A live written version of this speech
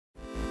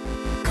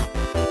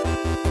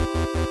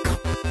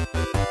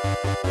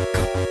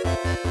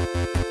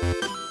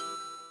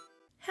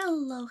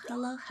Hello,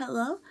 hello,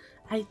 hello.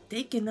 I've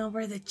taken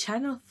over the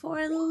channel for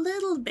a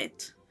little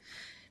bit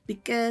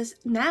because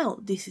now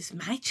this is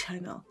my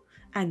channel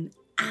and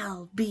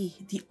I'll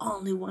be the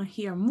only one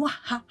here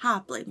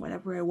mwahaha playing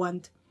whatever I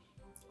want.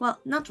 Well,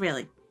 not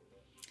really.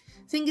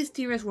 Thing is,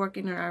 Tira's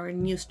working on our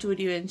new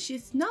studio and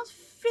she's not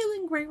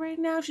feeling great right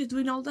now. She's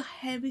doing all the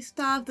heavy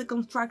stuff, the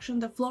construction,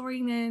 the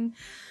flooring, and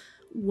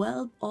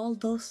well, all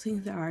those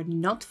things that are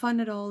not fun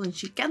at all, and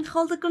she can't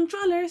hold the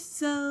controller,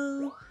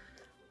 so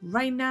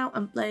right now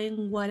I'm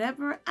playing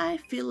whatever I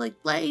feel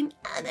like playing,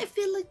 and I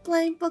feel like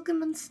playing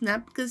Pokemon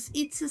Snap because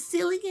it's a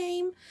silly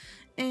game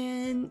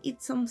and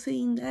it's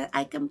something that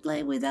I can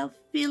play without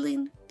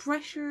feeling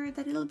pressure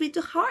that it'll be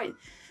too hard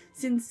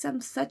since I'm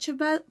such a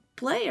bad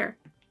player.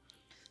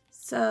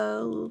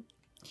 So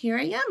here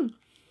I am.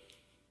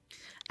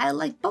 I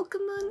like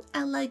Pokemon,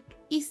 I like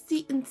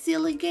easy and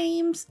silly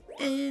games,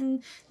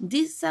 and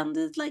this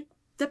sounded like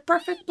the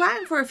perfect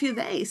plan for a few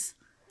days.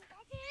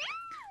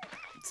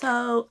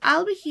 So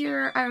I'll be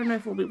here, I don't know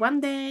if it'll be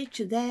 1 day,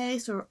 2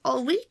 days, or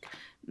all week,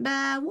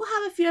 but we'll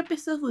have a few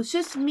episodes with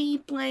just me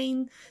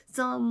playing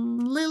some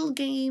little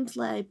games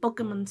like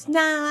Pokemon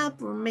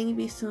Snap, or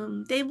maybe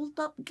some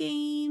tabletop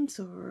games,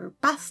 or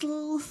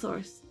puzzles,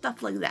 or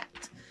stuff like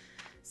that.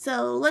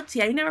 So let's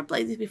see, I've never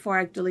played this before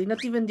actually,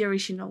 not even the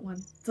original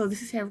one. So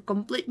this is a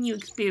complete new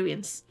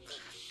experience.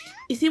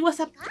 If it was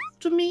up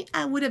to me,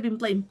 I would have been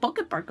playing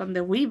Poké Park on the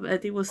Wii,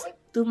 but it was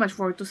too much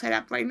work to set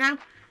up right now.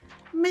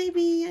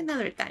 Maybe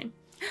another time.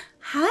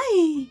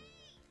 Hi!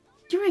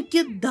 You're a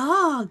cute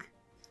dog!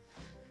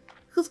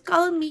 Who's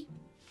calling me?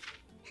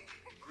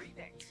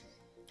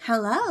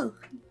 Hello!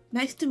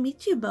 Nice to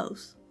meet you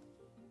both.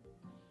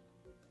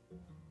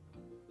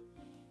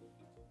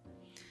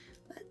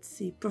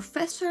 See,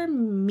 Professor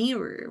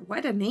Mirror,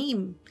 what a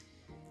name.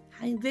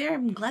 Hi there,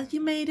 I'm glad you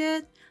made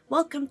it.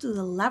 Welcome to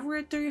the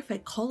Laboratory of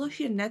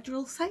Ecology and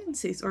Natural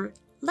Sciences, or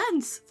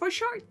LANS for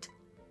short.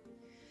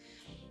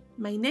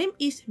 My name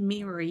is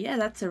Mirror. Yeah,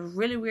 that's a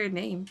really weird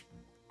name.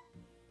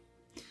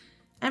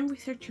 I'm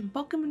researching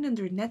Pokemon in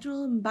their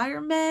natural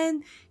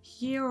environment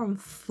here on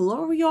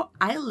Florio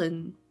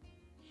Island.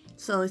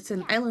 So it's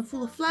an island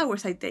full of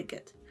flowers, I take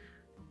it.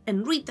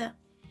 And Rita.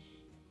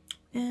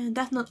 And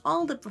that's not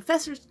all, the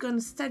professor's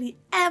gonna study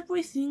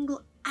every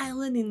single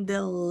island in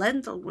the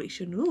Lental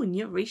region. Ooh,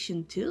 new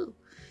region too.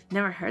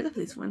 Never heard of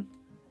this one.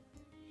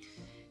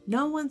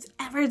 No one's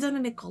ever done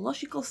an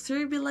ecological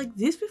survey like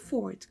this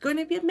before. It's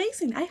gonna be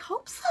amazing. I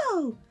hope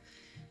so.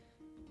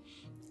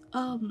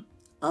 Oh,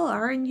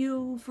 aren't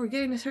you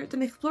forgetting a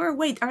certain explorer?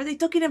 Wait, are they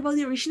talking about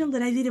the original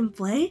that I didn't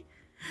play?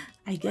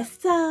 I guess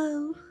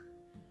so.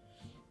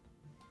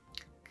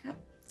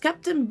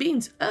 Captain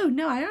Beans. Oh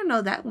no, I don't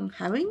know that one.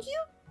 Haven't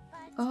you?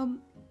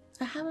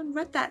 I haven't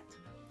read that.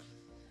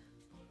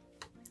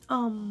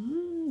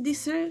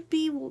 This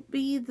survey will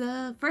be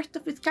the first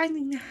of its kind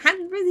in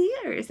 100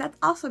 years. That's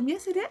awesome.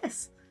 Yes, it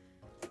is.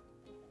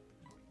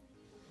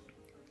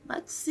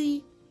 Let's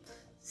see.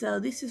 So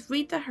this is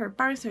Rita. Her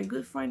parents are a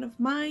good friend of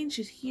mine.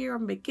 She's here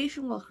on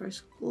vacation while her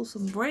school's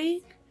on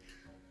break.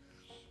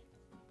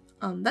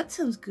 That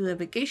sounds good. A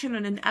vacation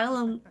on an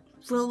island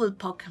filled with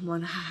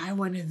Pokemon. I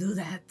want to do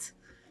that.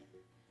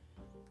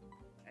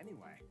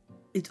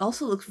 It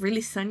also looks really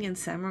sunny and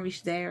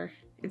summerish there.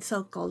 It's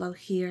so cold out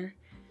here.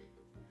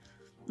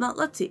 Now,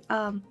 let's see.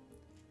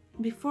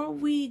 Before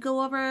we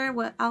go over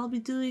what I'll be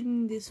doing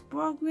in this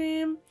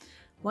program,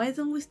 why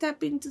don't we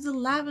step into the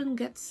lab and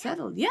get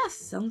settled? Yes,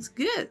 sounds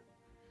good.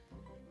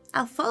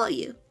 I'll follow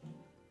you.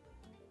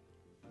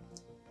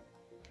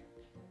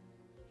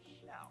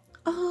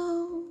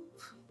 Oh,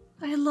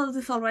 I love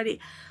this already.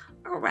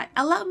 Alright,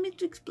 allow me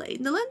to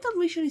explain. The Lental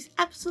region is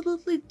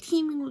absolutely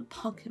teeming with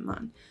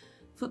Pokemon.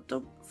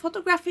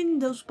 Photographing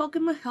those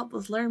Pokemon help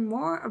us learn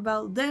more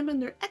about them and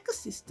their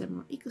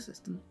ecosystem.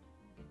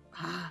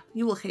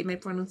 You will hate my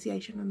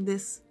pronunciation on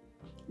this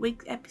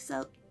week's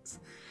episodes.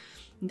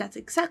 That's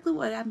exactly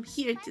what I'm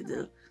here to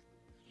do.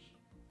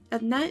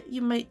 At night,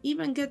 you might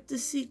even get to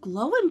see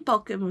glowing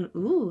Pokemon.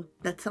 Ooh,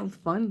 that sounds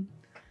fun.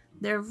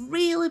 They're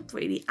really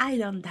pretty, I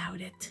don't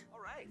doubt it.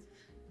 Alright.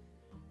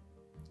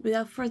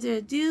 Without further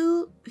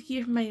ado,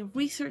 here's my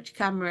research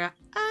camera.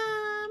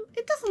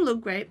 It doesn't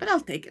look great, but I'll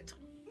take it.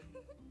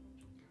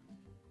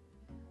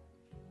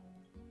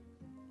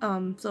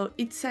 So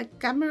it's a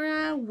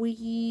camera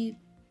with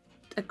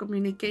a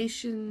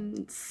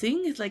communication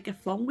thing. It's like a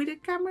phone with a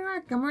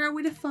camera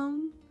with a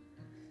phone.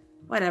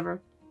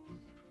 Whatever.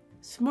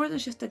 It's more than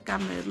just a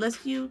camera. It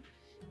lets you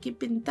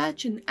keep in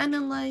touch and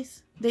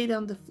analyze data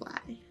on the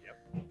fly.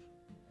 Yep.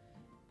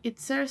 It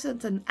serves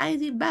as an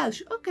ID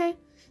badge. Okay,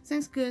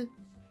 sounds good.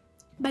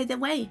 By the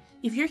way,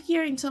 if you're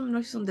hearing some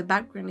noise on the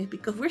background, it's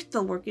because we're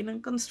still working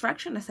on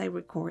construction as I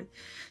record.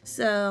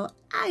 So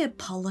I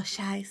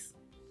apologize.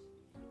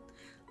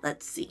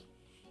 Let's see.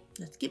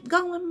 Let's keep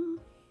going.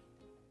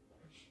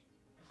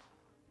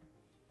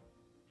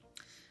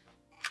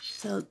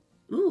 So,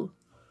 ooh.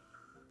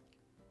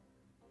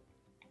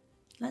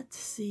 Let's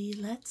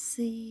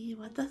see.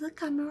 What does the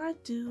camera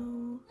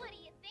do? What do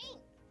you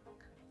think?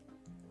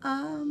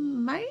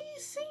 I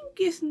think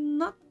it's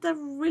not a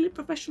really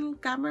professional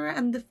camera,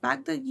 and the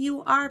fact that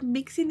you are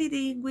mixing it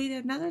in with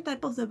another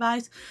type of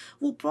device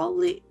will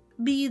probably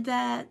be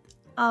that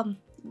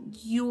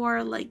you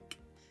are like,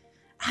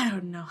 I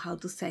don't know how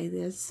to say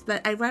this,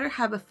 but I'd rather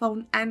have a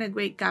phone and a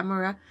great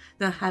camera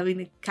than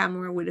having a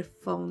camera with a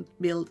phone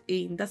built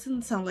in.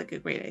 Doesn't sound like a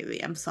great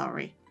idea, I'm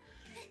sorry.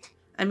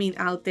 I mean,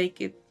 I'll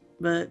take it,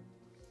 but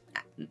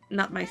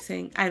not my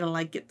thing. I don't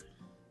like it.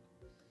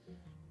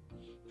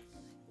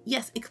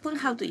 Yes, explain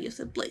how to use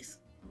it, please.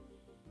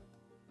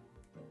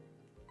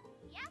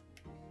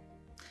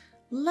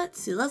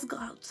 Let's see, let's go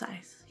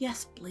outside.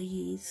 Yes,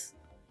 please.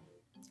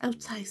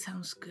 Outside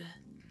sounds good.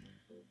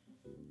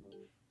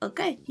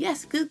 Okay,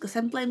 yes, good, because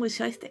I'm playing with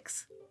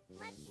joysticks.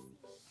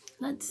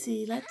 Let's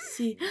see.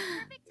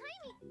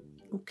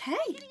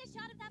 Okay.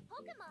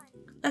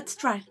 Let's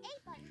try.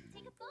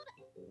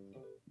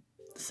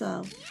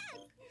 So,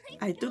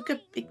 I took a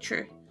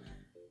picture.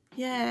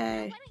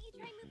 Yay.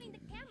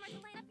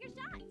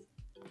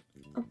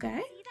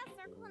 Okay.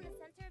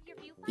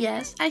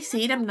 Yes, I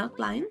see it. I'm not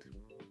blind.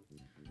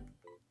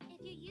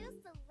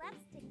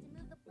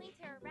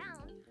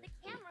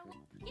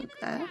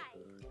 Okay.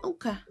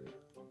 Okay.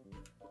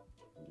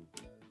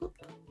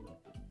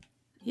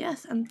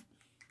 Yes, and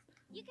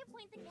you can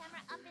point the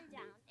camera up and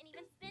down and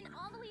even spin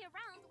all the way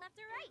around left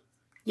or right.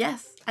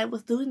 Yes, I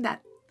was doing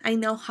that. I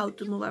know how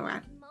to move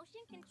around.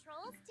 Motion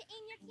controls to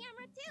aim your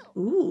camera too.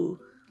 Ooh,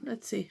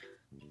 let's see.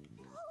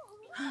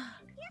 Oh,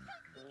 here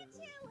comes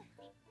Pikachu.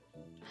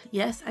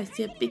 Yes, I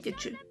see a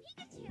Pikachu.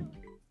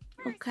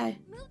 Okay.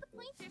 Move the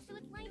pointer so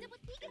it's lined up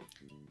with Pikachu.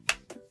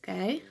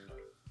 Okay.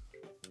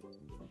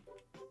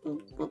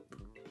 Whoop, whoop.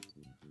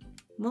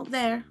 Move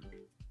there.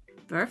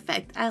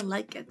 Perfect. I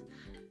like it.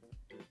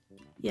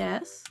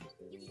 Yes.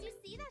 Did you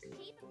see that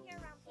shape appear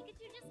around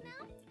Pikachu just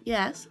now?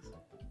 Yes.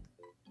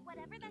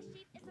 Whatever that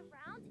shape is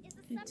around is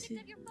the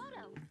subject of your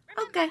photo.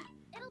 Remember, okay.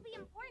 It'll be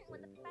important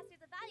when the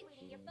professor's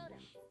evaluating your photo.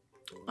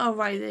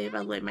 Alright, they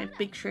evaluate my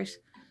pictures.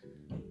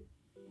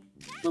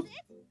 That's it.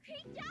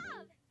 Great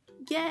job.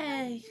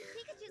 Yay.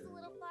 Pikachu's a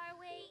little far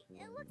away.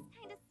 It looks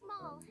kind of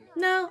small.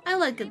 No, I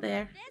like it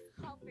there.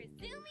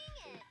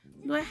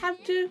 Do I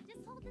have to? Just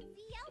hold the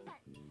CL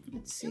button.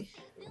 Let's see.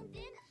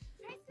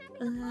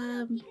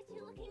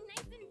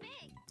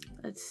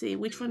 Let's see,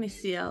 which one is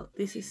CL?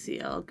 This is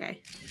CL,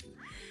 okay.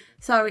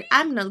 Sorry,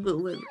 I'm not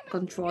good with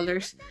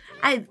controllers.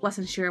 I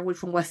wasn't sure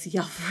which one was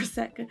CL for a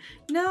second.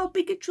 No,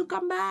 Pikachu,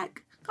 come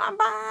back! Come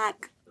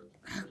back!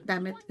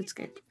 Damn it,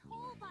 escape.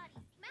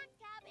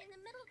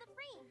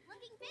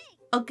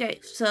 Okay,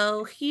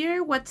 so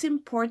here what's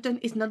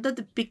important is not that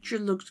the picture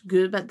looks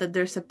good, but that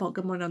there's a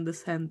Pokemon on the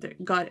center.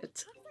 Got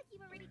it.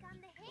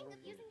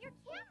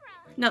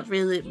 Not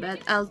really,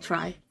 but I'll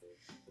try.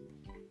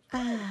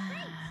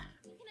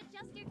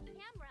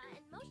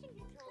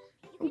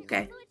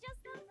 Okay.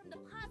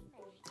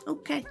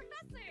 Okay.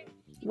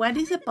 What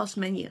is a pause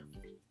menu?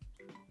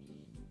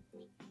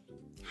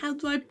 How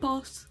do I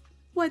pause?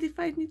 What if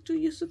I need to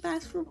use the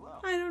bathroom?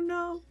 I don't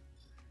know.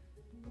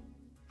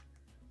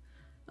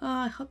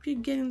 I hope you're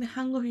getting the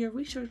hang of your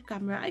research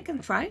camera. I can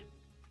try.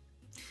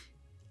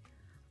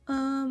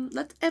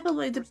 Let's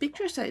evaluate the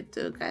pictures I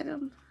took. I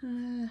don't...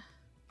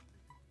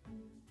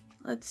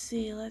 let's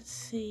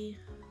see.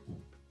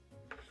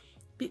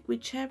 Pick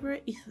whichever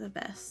is the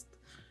best.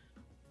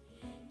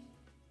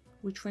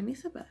 Which one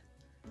is the best?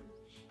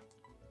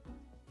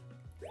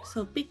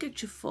 So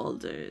Pikachu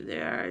folder.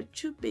 There are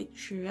 2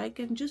 pictures. I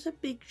can choose a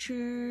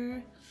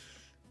picture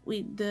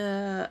with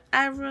the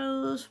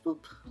arrows.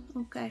 Whoop.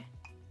 Okay.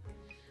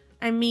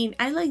 I mean,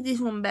 I like this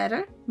one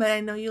better, but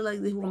I know you like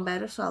this one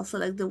better, so I'll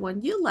select the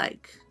one you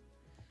like.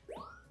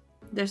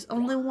 There's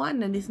only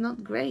one and it's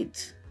not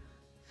great.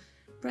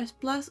 Press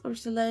plus or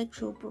select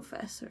show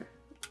professor.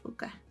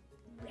 Okay.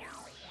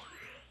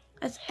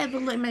 Let's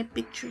evaluate my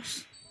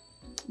pictures.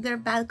 They're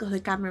bad because the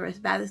camera is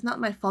bad. It's not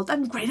my fault.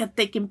 I'm great at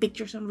taking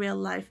pictures in real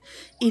life.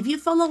 If you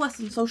follow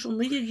us on social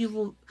media, you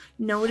will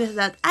notice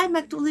that I'm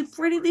actually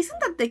pretty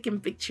decent at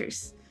taking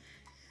pictures.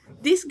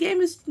 This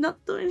game is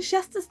not doing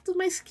justice to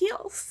my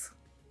skills.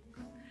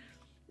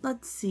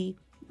 Let's see.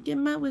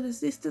 Game out with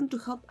assistant to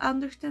help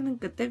understand and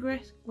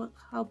categorize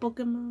how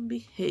Pokemon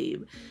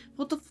behave.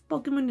 Photo of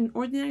Pokemon in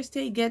ordinary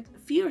state get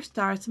fewer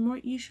stars. More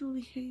usual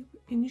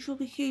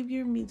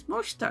behavior means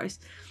more stars.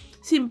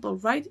 Simple,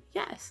 right?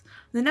 Yes.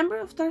 The number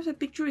of stars a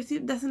picture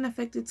receives doesn't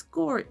affect its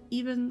score.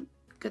 Even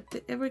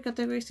every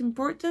category is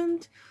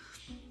important.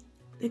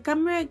 The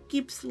camera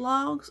keeps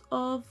logs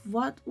of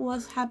what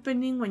was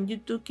happening when you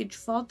took each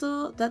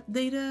photo. That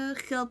data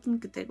helps in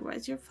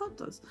categorize your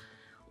photos.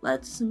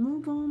 Let's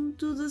move on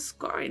to the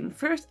scoring.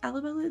 First, I'll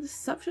evaluate the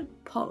subject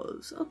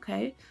pose.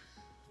 Okay.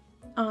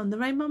 The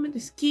right moment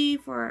is key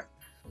for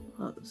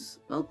pose.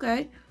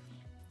 Okay.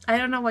 I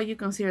don't know what you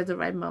consider the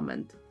right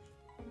moment.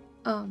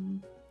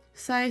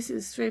 Size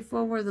is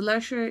straightforward. The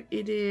larger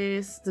it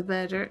is, the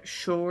better.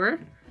 Sure.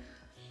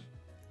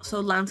 So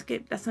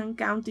landscape doesn't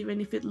count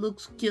even if it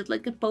looks cute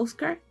like a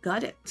postcard.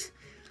 Got it.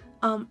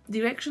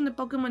 Direction the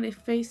Pokemon is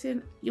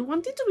facing. You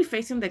want it to be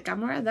facing the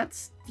camera?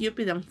 That's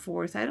stupid and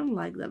forced. I don't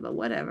like that, but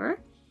whatever.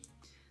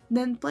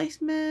 Then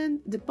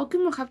placement, the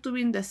Pokemon have to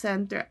be in the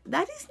center.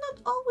 That is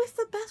not always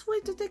the best way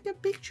to take a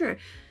picture.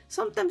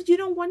 Sometimes you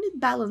don't want it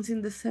balanced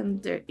in the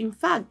center. In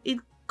fact, it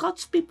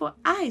cuts people's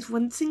eyes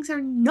when things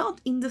are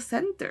not in the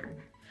center.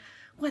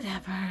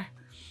 Whatever.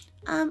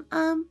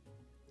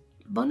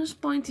 Bonus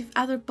points if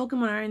other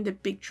Pokemon are in the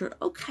picture.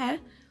 Okay.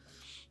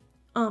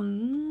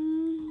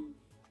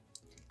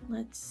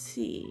 Let's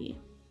see.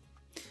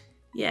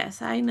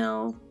 Yes, I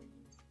know.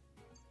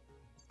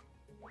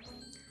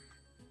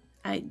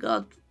 I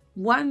got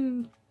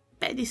 1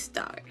 petty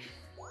star.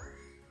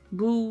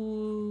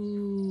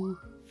 Boo.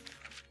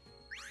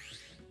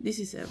 This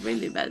is a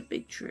really bad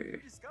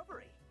picture.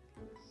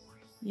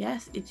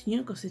 Yes, it's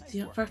new because it's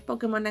the first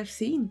Pokemon I've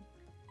seen.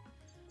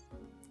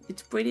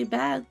 It's pretty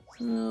bad.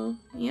 So,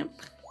 yep.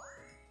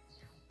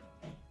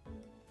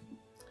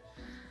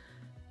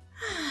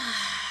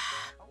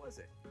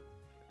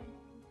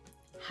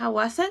 How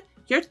was it?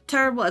 You're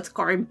terrible at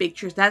scoring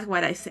pictures, that's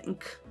what I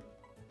think.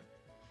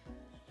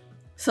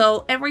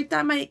 So every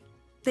time I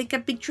take a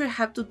picture, I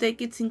have to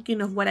take it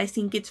thinking of what I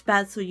think it's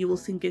bad, so you will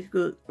think it's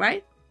good,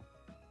 right?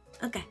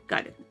 Okay,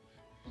 got it.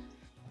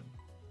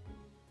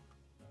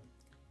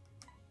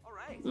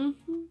 Alright.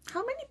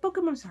 How many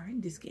Pokemon are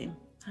in this game?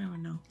 I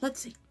don't know.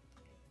 Let's see.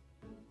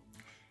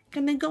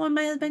 Can I go on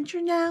my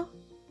adventure now?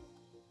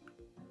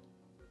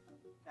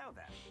 Now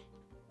then.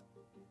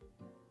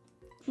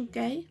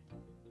 Okay.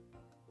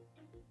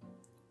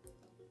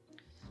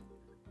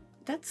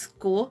 That's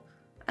cool.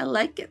 I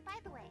like it. By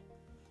the way.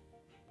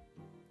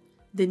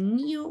 The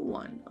new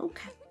one.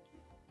 Okay.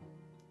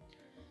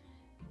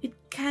 It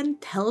can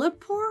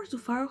teleport to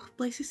far off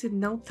places in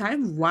no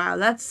time. Wow,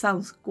 that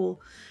sounds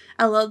cool.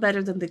 A lot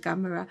better than the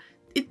camera.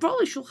 It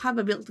probably should have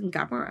a built-in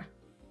camera.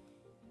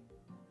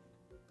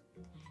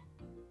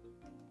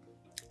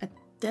 A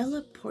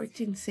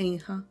teleporting thing,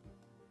 huh?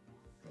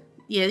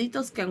 The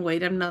editors can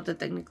wait. I'm not a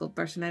technical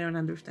person. I don't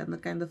understand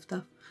that kind of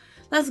stuff.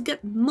 Let's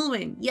get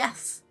moving.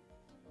 Yes.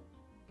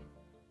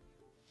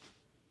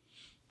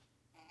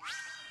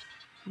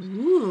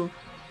 Ooh,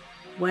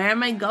 where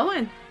am I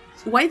going?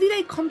 Why did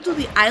I come to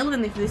the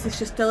island if this is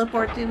just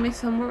teleporting me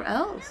somewhere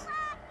else?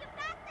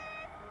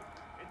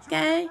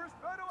 Okay,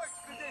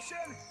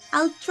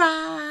 I'll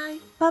try.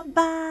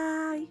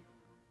 Bye-bye.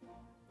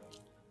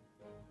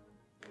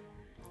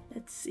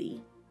 Let's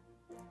see.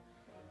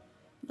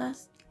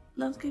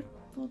 Landscape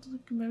photos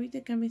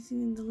can be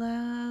seen in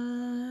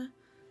the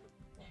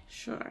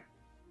Sure.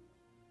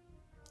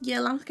 Yeah,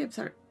 landscapes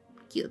are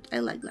cute. I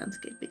like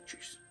landscape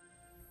pictures.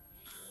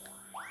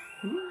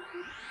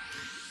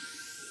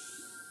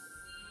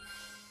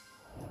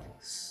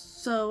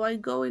 So I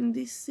go in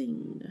this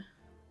thing.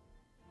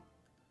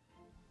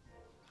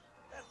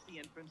 That's the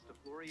entrance to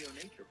Florio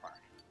Nature Park.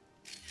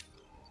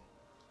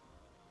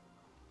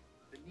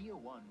 The Neo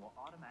 1 will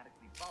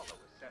automatically follow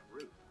a set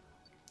route.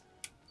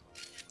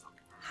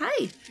 Hi.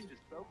 You can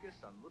just focus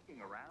on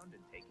looking around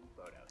and taking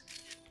photos.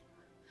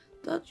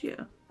 Don't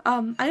you?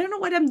 I don't know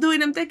what I'm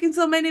doing. I'm taking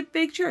so many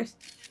pictures.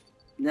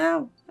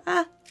 No.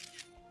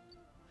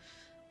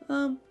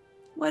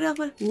 What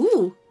else?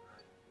 Ooh.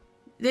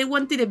 They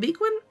wanted a big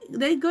one?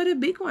 They got a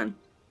big one.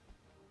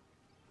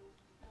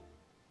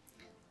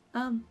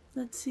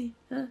 Let's see.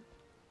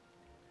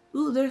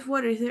 Ooh, there's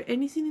water. Is there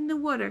anything in the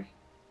water?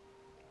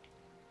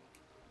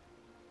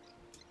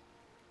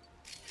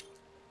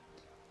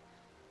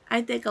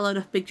 I take a lot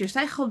of pictures.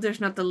 I hope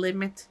there's not a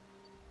limit.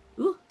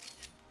 Ooh.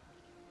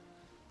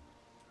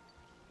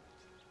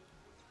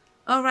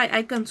 Alright,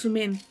 I can zoom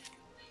in.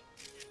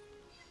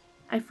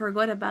 I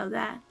forgot about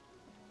that.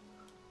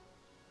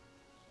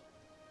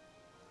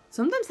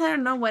 Sometimes I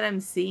don't know what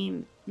I'm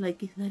seeing.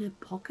 Like, is that a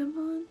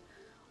Pokemon?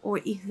 Or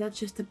is that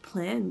just a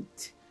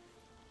plant?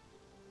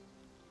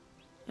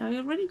 I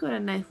already got a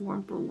nice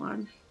worm per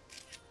one.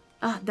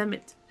 Ah, damn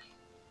it.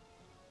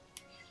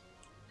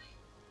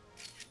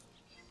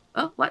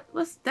 Oh, what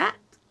was that?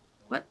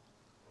 What?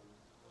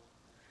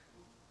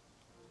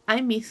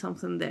 I missed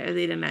something there,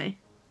 didn't I?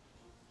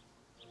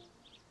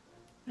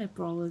 I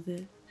probably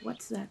did.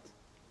 What's that?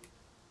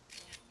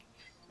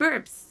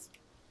 Burbs.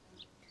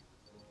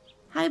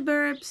 Hi,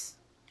 Burbs.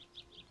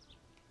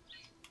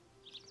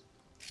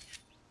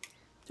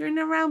 Turn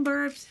around,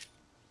 Burbs.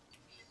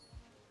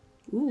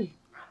 Ooh.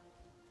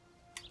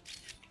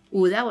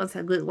 Ooh, that one's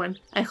a good one.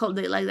 I hope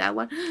they like that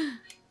one.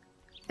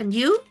 And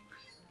you?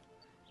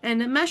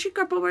 And a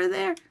Magikarp over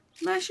there.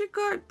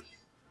 Magikarp.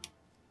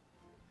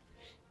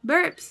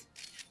 Burbs.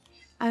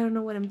 I don't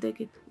know what I'm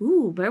taking.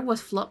 Ooh,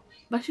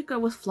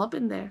 Magikarp was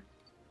flopping there.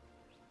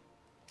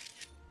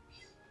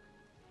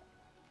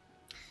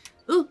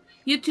 Ooh,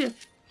 you too.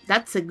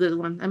 That's a good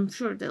one. I'm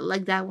sure they'll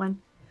like that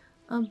one.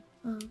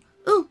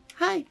 Ooh,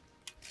 hi.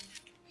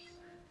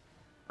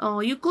 Oh,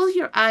 you close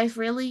your eyes,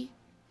 really?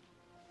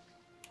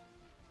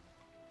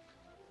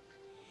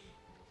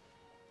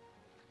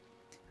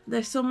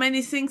 There's so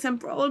many things. I'm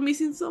probably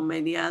missing so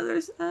many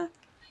others.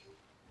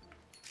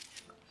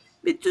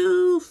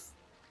 Bidoof.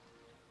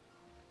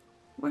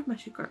 Where's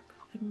Magikarp?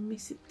 I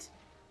miss it.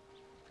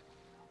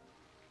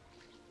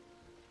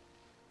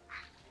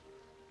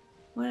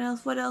 What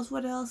else? What else?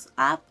 What else?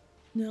 Up?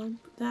 No.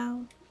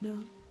 Down?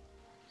 No.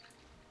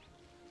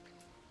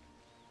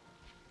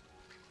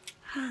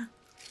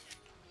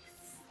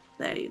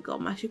 There you go,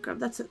 Magikarp.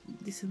 That's a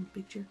decent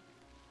picture.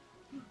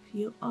 If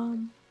you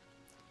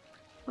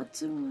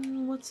what's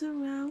around? What's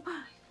around?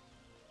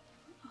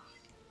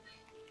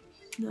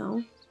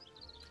 No.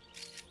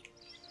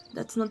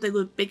 That's not a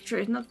good picture.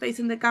 It's not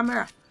facing the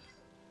camera.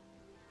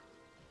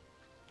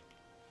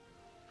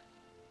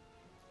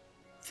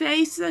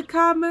 Face the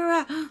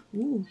camera.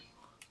 Ooh.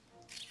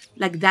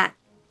 Like that.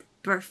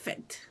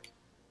 Perfect.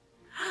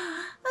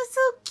 That's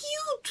so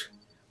cute.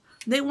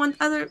 They want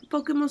other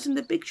Pokemons in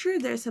the picture.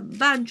 There's a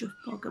bunch of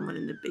Pokemon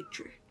in the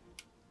picture.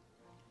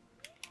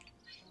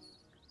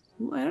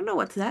 Ooh, I don't know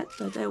what's that,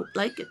 but I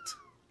like it.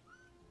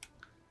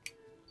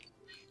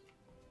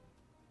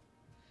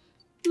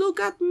 Look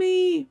at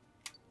me.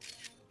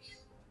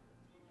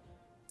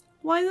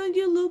 Why don't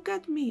you look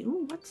at me?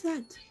 Ooh, what's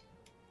that?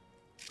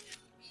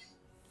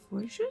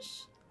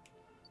 Forces?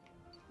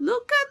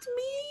 Look at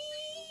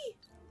me!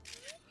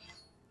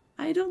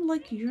 I don't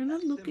like you. You're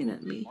not looking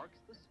at me.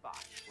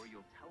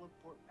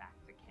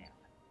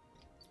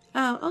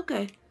 Oh,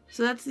 okay.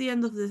 So that's the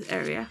end of this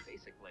area.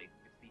 Basically, it's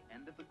the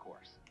end of the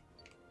course.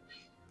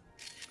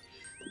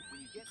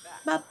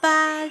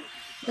 Bye-bye.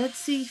 Let's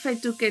see if I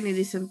took any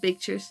decent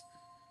pictures.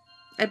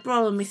 I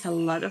probably missed a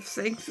lot of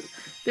things.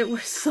 There were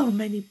so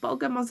many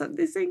Pokemon and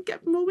this thing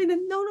kept moving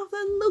and none of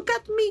them look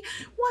at me.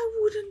 Why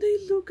wouldn't they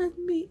look at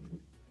me?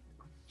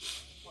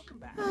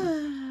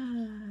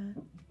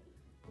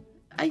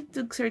 I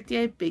took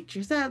 38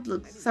 pictures. That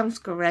sounds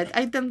correct.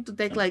 I tend to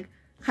take like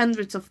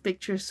hundreds of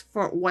pictures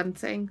for one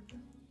thing.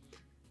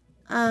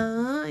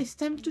 It's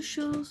time to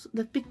show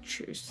the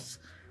pictures.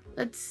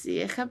 Let's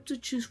see. I have to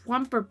choose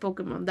one per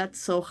Pokemon. That's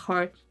so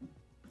hard.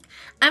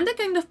 I'm the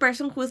kind of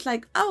person who's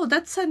like, oh,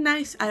 that's a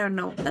nice, I don't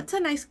know, that's a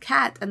nice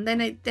cat. And then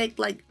I take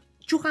like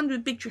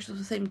 200 pictures of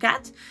the same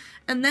cat.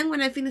 And then when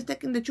I finish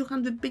taking the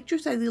 200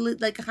 pictures, I delete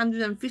like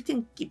 150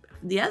 and keep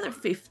the other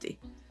 50.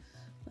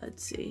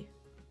 Let's see.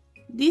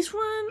 This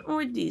one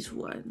or this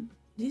one?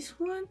 This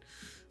one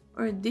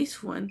or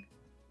this one?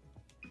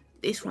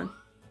 This one.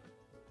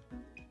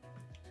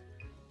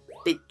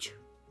 Picture.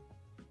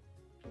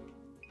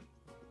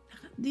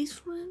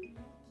 This one.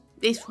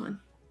 This one.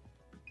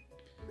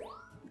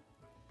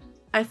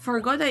 I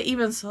forgot I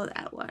even saw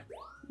that one.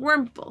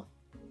 Wurmple.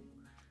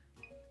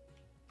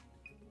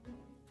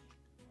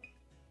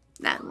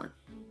 That one.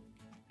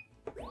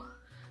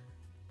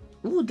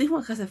 Ooh, this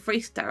one has a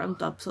 3-star on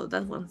top, so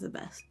that one's the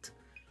best.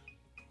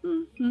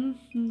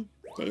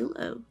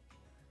 Tail-O.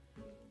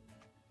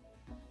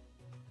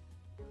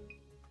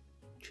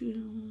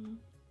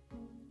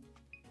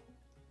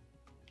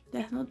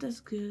 That's not as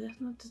good.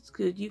 That's not as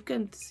good. You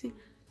can see.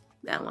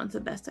 That one's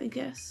the best, I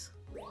guess.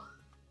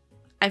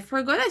 I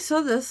forgot I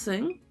saw this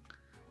thing.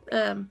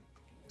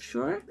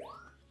 Sure?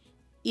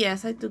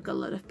 Yes, I took a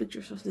lot of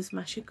pictures of this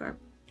Magikarp.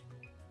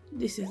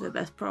 This is the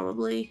best,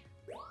 probably.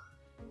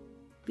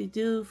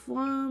 Bidoof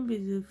 1,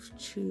 Bidoof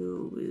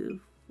 2, Bidoof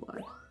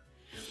 1.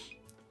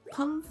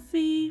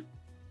 Comfy.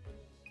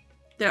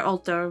 They're all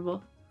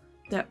terrible.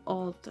 They're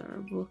all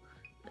terrible.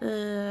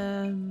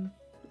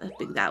 Let's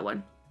pick that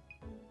one.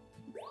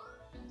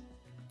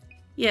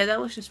 Yeah, that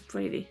was just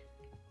pretty.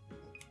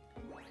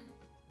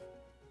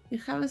 You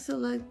haven't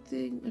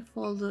selected a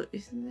folder,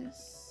 isn't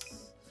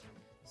this?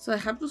 So I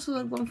have to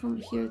select one from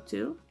here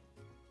too.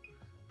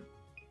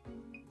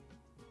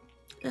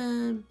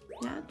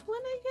 That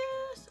one, I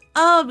guess.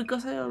 Oh,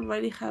 because I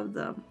already have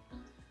them.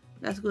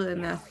 That's good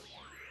enough.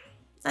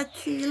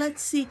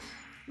 Let's see.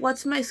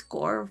 What's my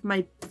score of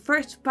my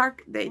first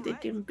park day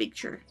taking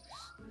picture?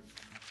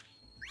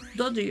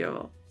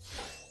 Dodrio.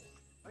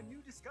 A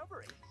new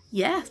discovery.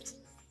 Yes,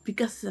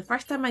 because it's the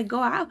first time I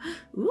go out.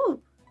 Ooh.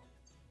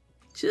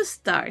 2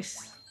 stars.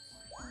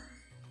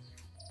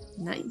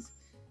 Nice.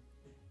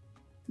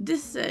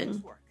 This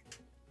thing.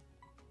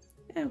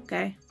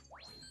 Okay.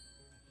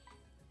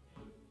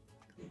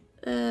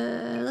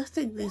 Let's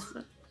take this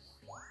one.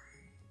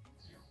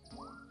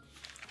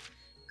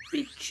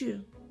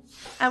 Pichu.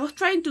 I was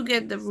trying to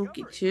get the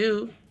rookie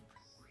too.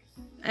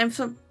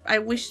 I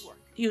wish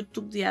you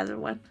took the other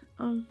one.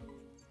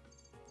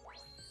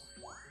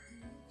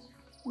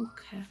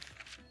 Okay.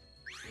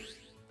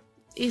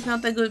 It's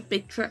not a good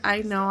picture,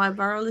 I know. I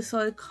barely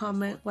saw the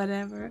comment,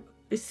 whatever.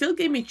 It still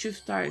gave me 2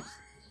 stars.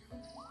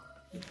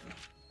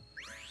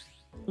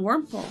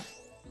 Wurmple.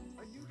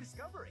 A new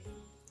discovery.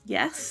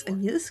 Yes, a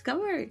new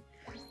discovery.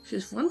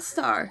 Just 1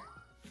 star.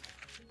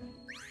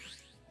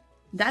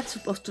 That's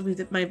supposed to be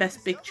my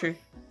best picture.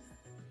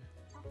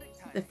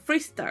 The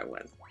 3-star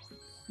one.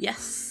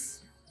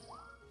 Yes.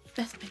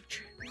 Best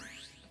picture.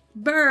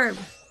 Burb.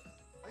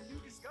 A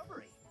new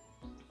discovery.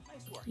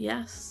 Nice work.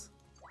 Yes.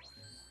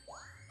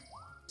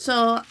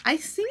 So I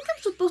think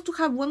I'm supposed to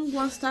have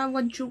 1 star,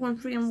 1 2, 1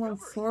 3, and 1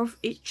 4 of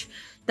each.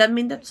 That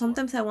means that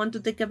sometimes I want to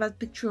take a bad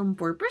picture on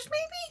purpose,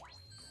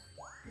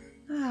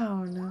 maybe? I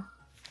don't know.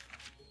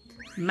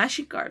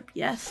 Magikarp,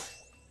 yes.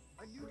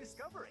 A new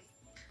discovery.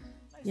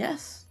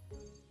 Yes.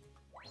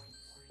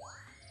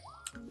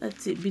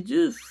 Let's see,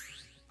 Bidoof.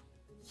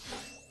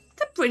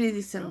 It's a pretty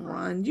decent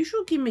one. You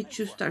should give me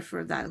 2 stars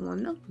for that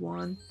one, not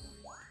 1.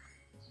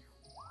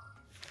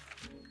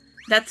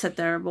 That's a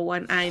terrible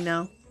one, I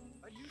know.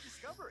 A new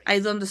discovery. I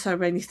don't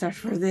deserve any stars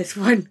for this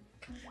one.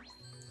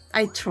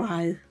 I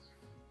tried.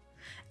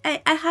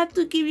 I had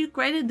to give you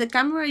credit. The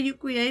camera you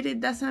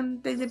created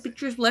doesn't take the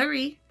pictures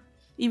blurry,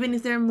 even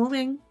if they're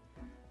moving.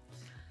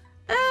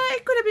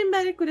 It could have been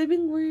better, could have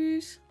been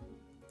worse.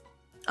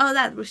 Oh,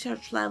 that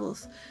research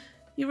levels.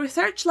 Your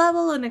research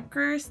level on a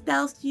curse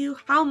tells you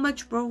how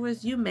much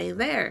progress you made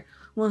there.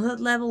 When that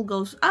level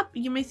goes up,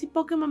 you may see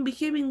Pokemon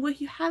behaving in ways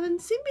you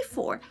haven't seen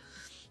before.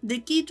 The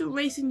key to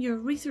raising your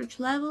research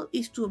level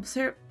is to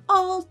observe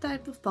all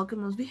types of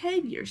Pokemon's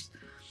behaviors.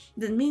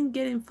 That means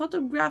getting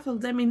photographs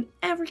of them in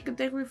every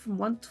category from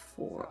 1 to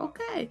 4.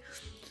 Okay,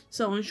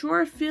 so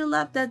ensure fill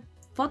up that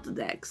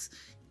photodex.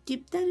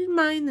 Keep that in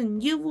mind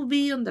and you will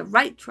be on the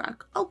right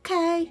track.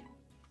 Okay.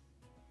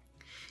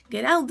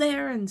 Get out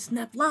there and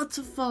snap lots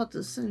of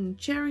photos and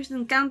cherish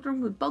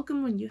encountering with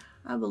Pokemon you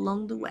have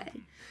along the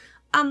way.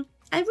 I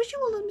wish you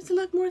would let me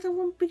select more than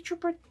 1 picture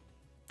per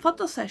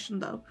photo session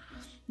though.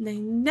 I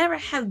never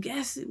have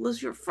guessed it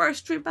was your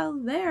first trip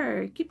out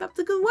there. Keep up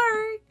the good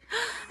work.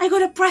 I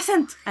got a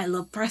present. I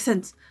love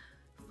presents.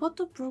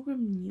 Photo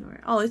program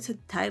newer. Oh, it's a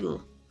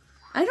title.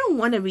 I don't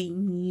want to be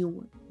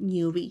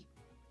newbie.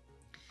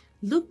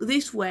 Look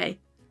this way.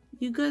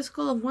 You got a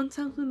score of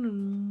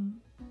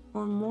 1,000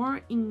 or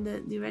more in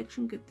the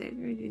direction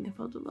category in the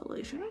photo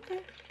evaluation.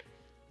 Okay.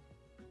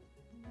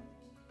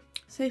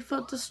 Save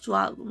photos to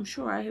album.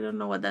 Sure, I don't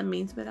know what that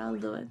means, but I'll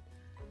do it.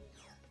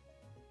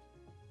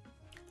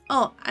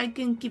 Oh, I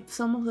can keep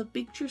some of the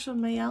pictures on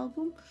my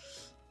album.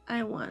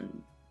 I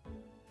want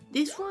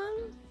this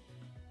one.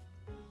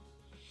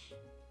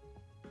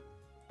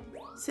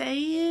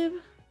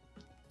 Save.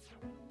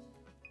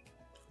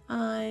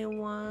 I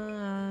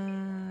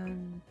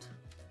want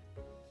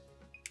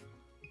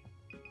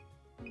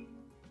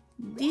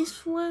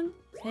this one.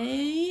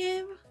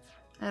 Save.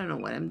 I don't know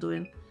what I'm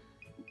doing.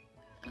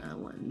 I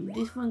want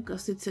this one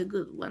because it's a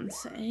good one.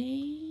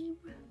 Save.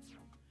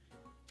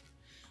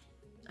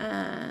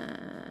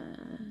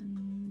 And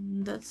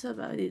that's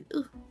about it.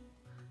 Ooh.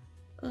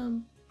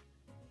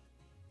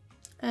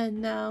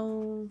 And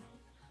now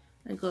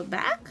I go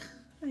back,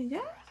 I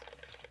guess.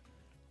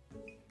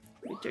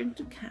 Return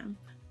to camp.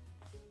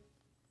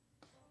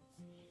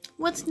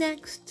 What's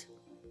next?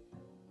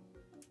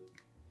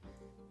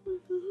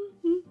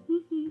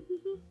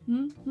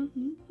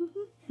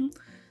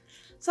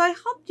 So I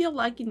hope you're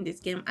liking this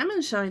game. I'm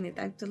enjoying it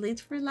actually.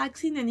 It's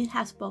relaxing and it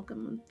has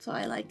Pokemon, so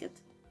I like it.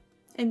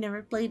 I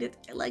never played it.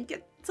 I like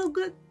it. It's so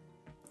good.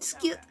 It's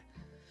cute.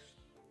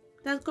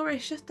 That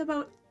covers just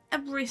about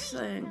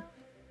everything.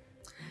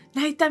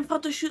 Nighttime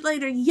photo shoot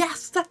later.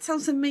 Yes, that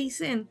sounds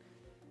amazing.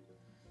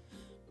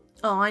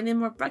 Oh, I need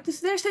more practice.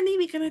 There's an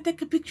Eevee. Can I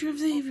take a picture of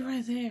the Eevee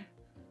right there?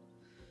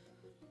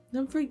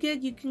 Don't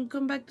forget, you can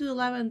come back to the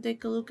lab and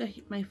take a look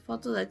at my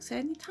photo decks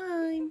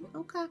anytime.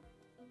 Okay.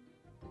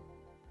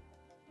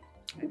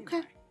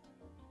 Okay.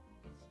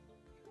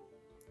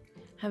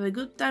 Have a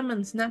good time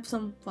and snap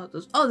some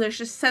photos. Oh, they're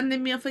just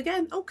sending me off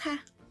again. Okay.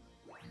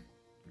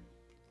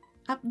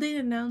 Update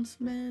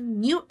announcement.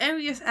 New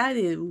areas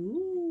added.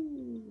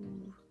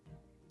 Ooh.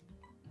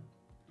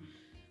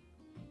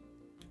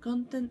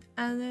 Content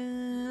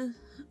added.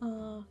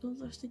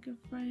 Filter sticker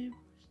frame.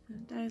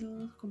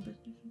 Title.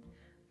 Competition.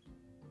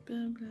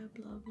 Blah blah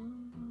blah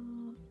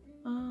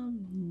blah.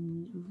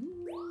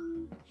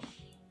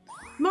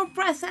 More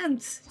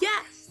presents.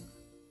 Yes.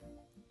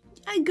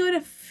 I got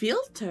a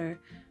filter.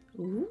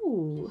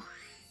 Ooh.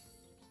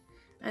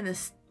 And a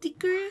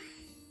sticker.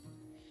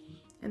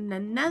 And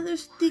another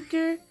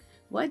sticker.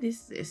 What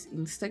is this?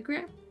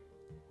 Instagram?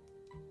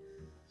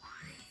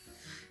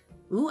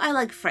 Ooh, I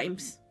like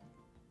frames.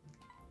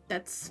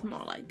 That's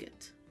more like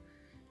it.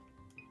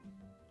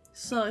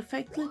 So if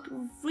I click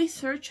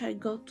research, I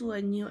go to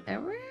a new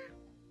area?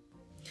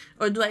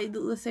 Or do I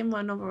do the same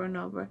one over and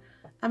over?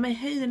 Am I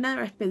heading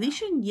another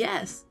expedition?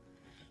 Yes.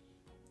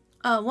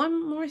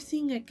 One more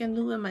thing I can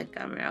do with my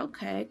camera.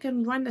 Okay, I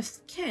can run a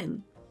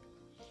scan.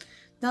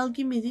 That'll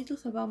give me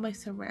details about my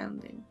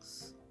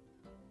surroundings.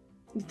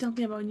 It tells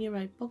me about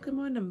nearby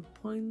Pokemon and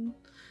point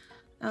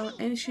out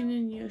anything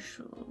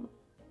unusual.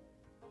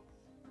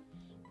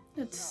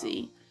 Let's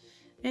see.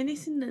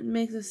 Anything that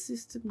makes the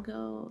system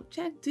go,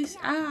 check this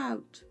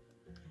out.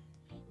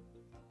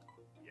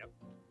 Yep.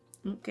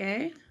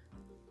 Okay.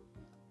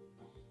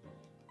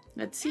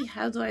 Let's see,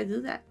 how do I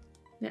do that?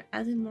 They're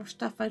adding more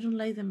stuff. I don't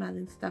like them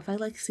adding stuff. I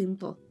like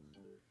simple.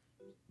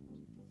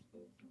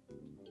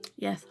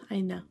 Yes, I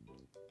know.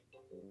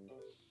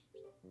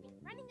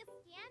 Running a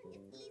scan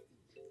is easy.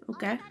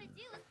 Okay. All you gotta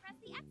do is press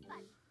the X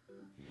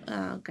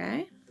button.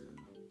 Okay.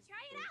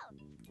 Try it out.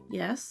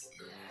 Yes.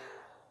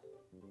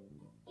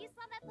 You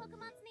saw that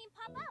Pokemon's name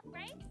pop up,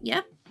 right?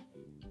 Yep.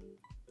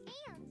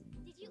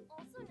 And did you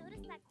also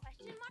notice that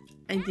question mark?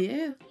 I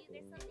did.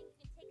 There's something you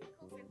can take a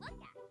closer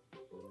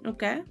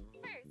Okay.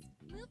 First,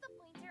 move the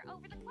pointer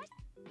over the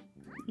question.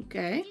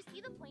 Okay. Did you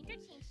see the pointer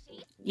change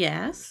shape?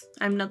 Yes.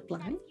 I'm not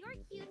blind. That's your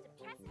cue to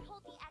press and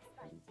hold the X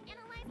button to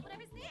analyze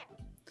whatever's there.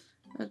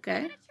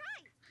 Okay. Give it a try.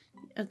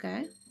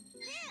 Okay.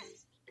 There!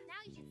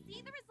 Now you should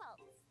see the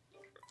results.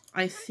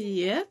 I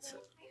see it.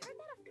 I heard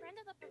that a friend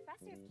of the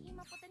professor's came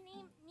up with the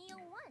name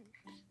Neo1.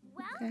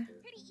 Well, Okay.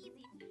 pretty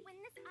easy. When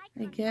this I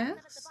icon pops guess. up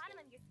at the bottom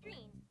of your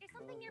screen, there's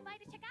something nearby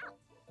to check out.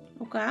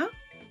 Okay.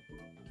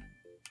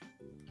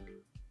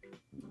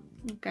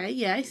 Okay,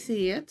 yeah, I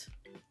see it.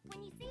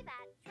 When you see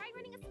that, try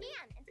running a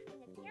scan and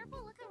taking a careful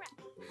look around.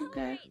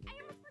 Okay. Wait, I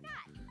almost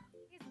forgot.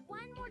 There's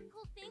one more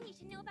cool thing you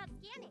should know about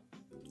scanning.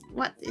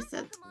 What is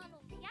Some it? Pokemon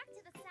will react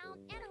to the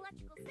sound and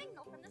electrical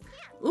signal from the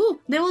scan.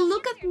 Ooh, they will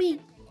look at me.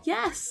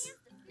 Yes. Chance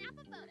to snap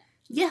a photo.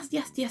 Yes,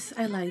 yes, yes.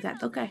 I like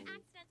that. Okay.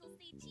 Accidental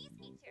say cheese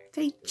feature.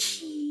 Say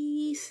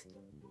cheese.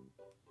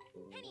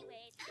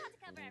 Anyway, that ought to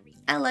cover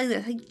everything. I like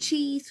that. Say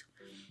cheese.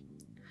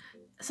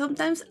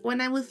 Sometimes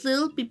when I was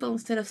little, people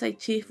instead of say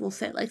cheese will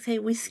say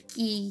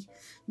whiskey.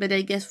 But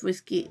I guess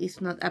whiskey is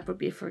not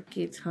appropriate for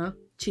kids, huh?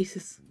 Cheese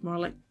is more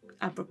like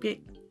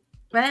appropriate.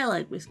 But I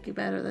like whiskey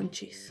better than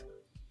cheese.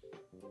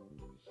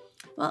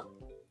 Well,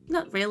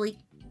 not really.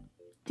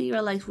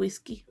 Tira likes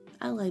whiskey.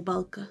 I like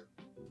vodka.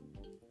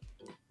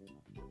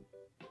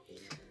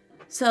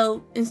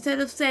 So instead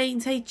of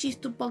saying say cheese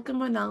to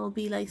Pokemon, I'll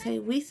be like say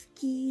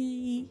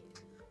whiskey.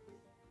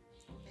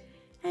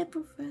 Hey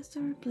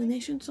Professor,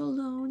 explanations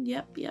alone.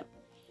 Yep.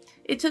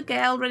 It's okay,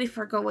 I already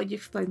forgot what you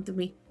explained to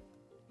me.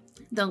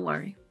 Don't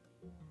worry.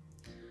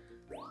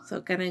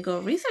 So can I go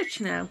research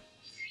now?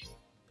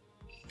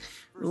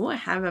 Oh, I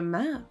have a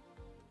map.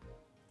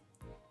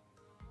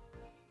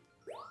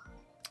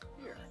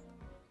 Here.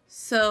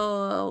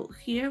 So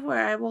here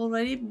where I've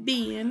already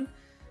been,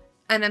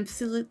 and I'm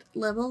still at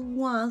level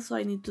 1, so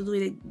I need to do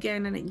it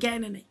again and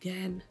again and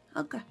again.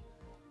 Okay,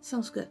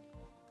 sounds good.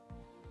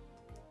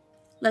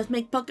 Let's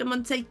make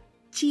Pokemon say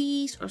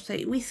cheese or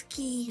say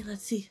whiskey.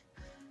 Let's see.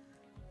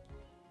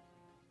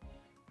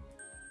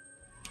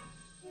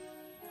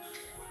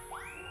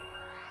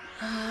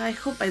 I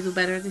hope I do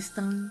better this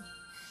time.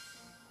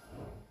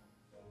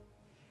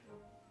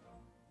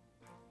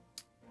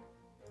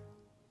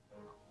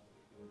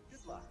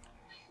 Good luck.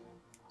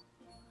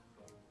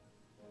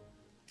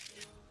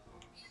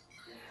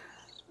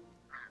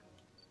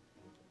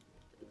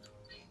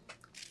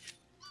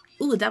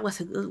 Ooh, that was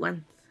a good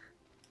one.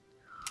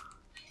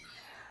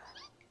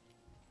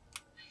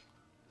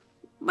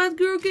 But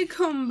Grookey,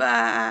 come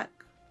back.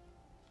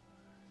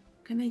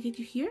 Can I get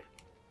you here?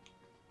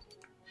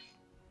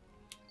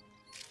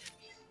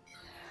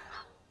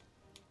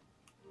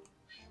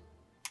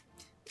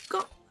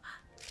 Go.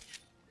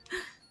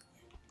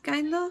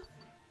 Kind of.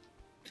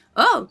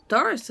 Oh,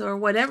 Taurus or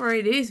whatever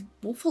it is,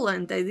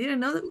 Buffaloant. I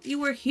didn't know that you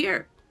were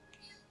here.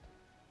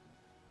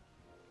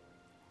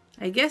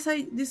 I guess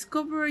I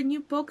discovered a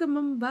new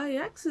Pokemon by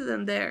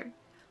accident there.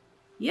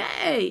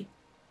 Yay!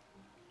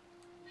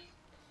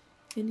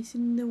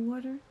 Anything in the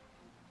water?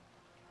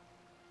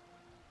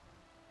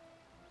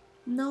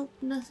 Nope,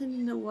 nothing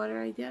in the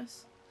water, I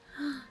guess.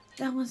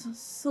 That was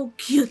so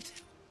cute.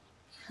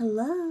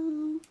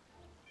 Hello?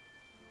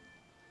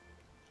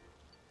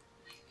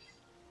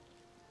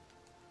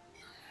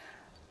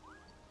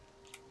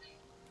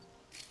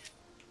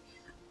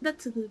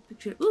 That's a good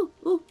picture.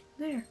 Ooh,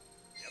 there.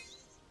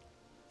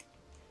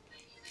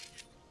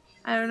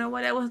 I don't know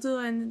what I was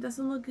doing. It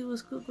doesn't look it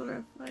was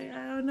Kukura. I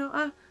don't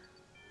know.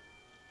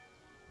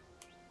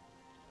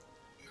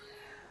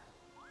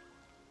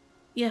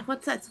 Yeah,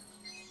 what's that?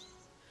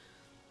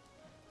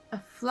 A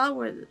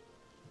flower.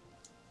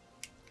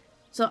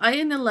 So I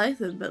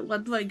analyzed it, but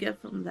what do I get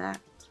from that?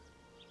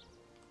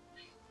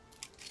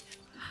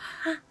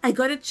 I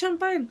got it,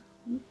 champagne.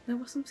 There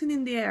was something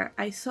in the air.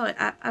 I saw it.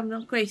 I'm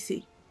not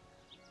crazy.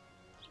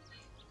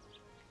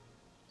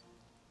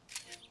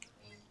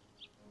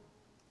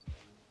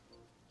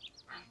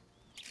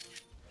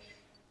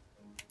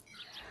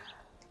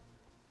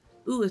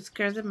 Ooh, it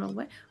scared them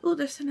away. Ooh,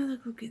 there's another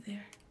cookie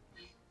there.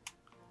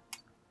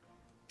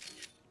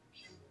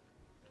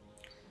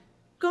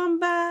 Come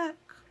back.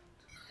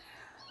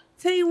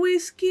 Say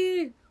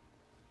whiskey.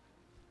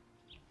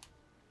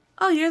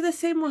 Oh, you're the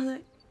same one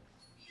that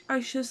are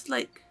just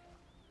like...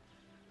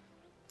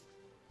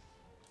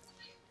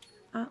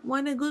 I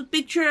want a good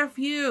picture of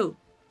you.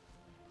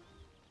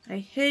 I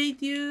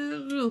hate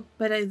you,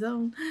 but I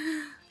don't.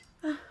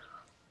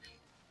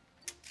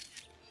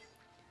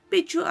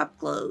 Beat you up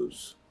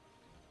close.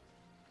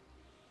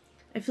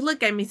 I feel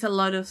like I miss a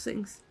lot of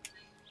things.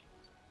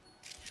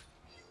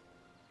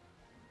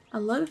 A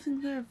lot of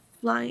things are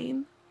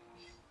flying.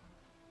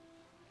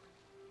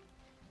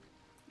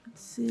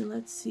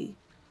 Let's see.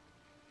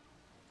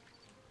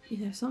 Is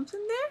there something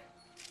there?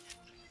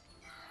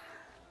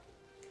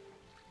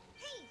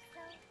 Hey,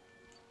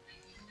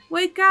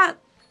 Wake up!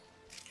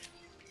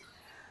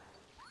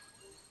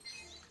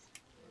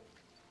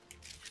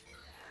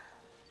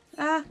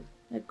 Ah,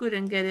 I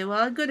couldn't get it. Well,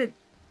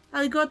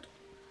 I got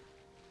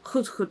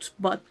Hoot's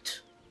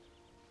butt.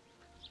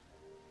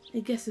 I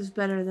guess it's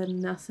better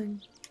than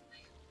nothing.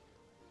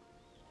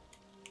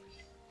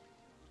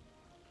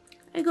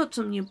 I got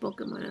some new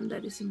Pokemon and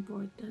that is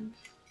important.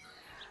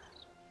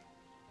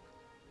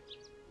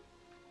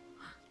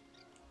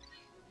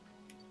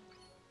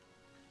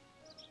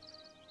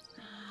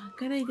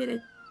 Can I get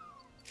it?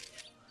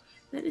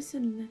 That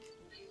isn't.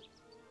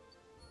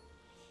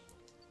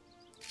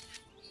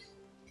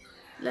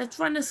 Let's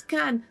run a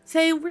scan.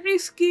 Say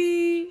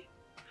risky.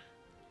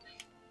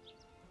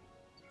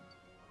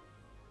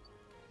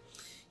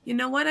 You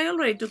know what? I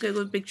already took a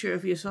good picture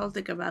of you, so I'll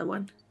take a bad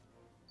one.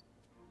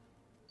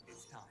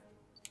 It's time.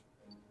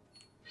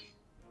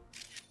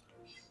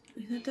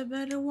 Is that a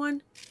better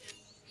one?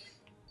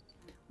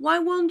 Why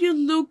won't you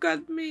look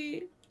at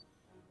me?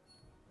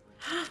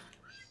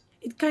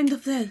 It kind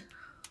of did.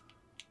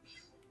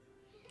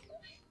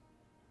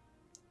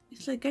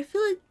 It's like I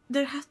feel like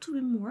there has to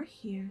be more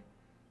here.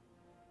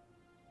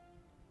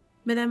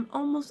 But I'm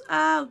almost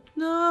out.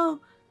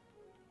 No.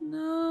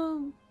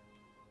 No.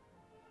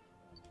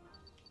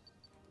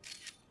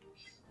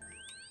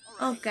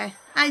 Okay,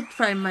 I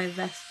tried my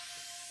best.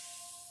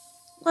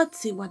 Let's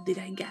see, what did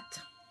I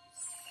get?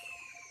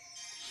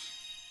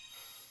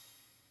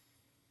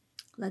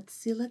 Let's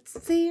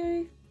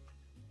see.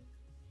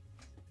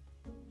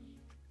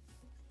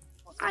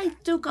 I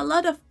took a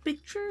lot of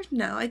pictures.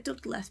 No, I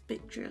took less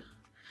pictures.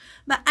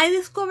 But I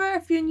discovered a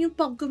few new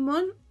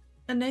Pokemon,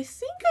 and I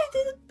think I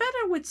did it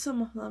better with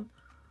some of them.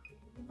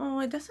 Oh,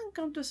 it doesn't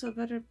count as a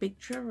better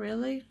picture,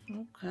 really?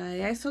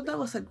 Okay, I thought that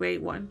was a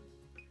great one.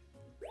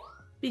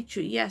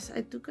 Pichu, yes,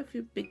 I took a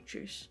few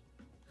pictures.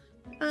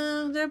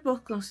 They're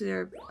both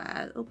considered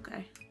bad.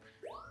 Okay.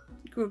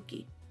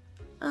 Grookey.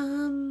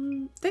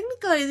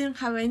 Technically I didn't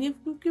have any of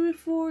Grookey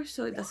before,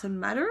 so it doesn't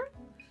matter.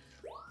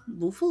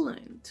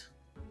 Buffaloant.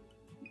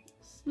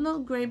 It's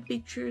not great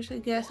pictures, I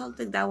guess. I'll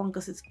take that one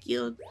because it's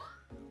cute.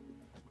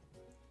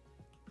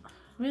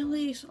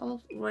 Really? It's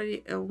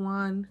already a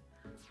 1.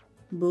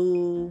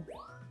 Boo.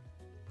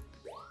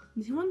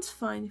 This one's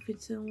fine if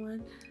it's a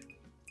 1.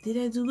 Did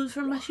I do good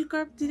for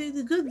Magikarp? Did I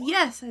do good?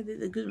 Yes, I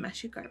did a good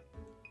Magikarp.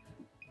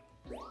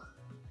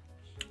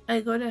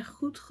 I got a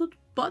Hoot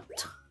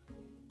Pot.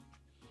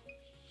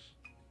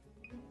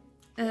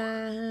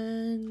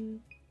 And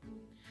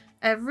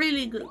a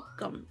really good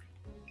gum.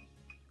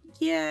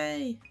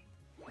 Yay!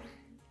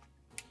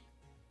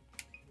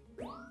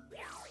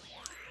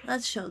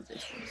 Let's show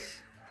this one.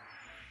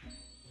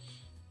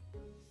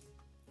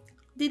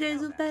 Did I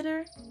do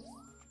better?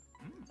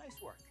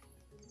 Nice work.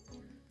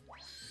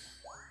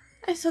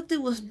 I thought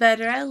it was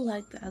better. I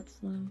like that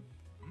one.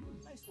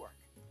 Nice work.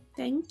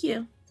 Thank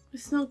you.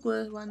 It's not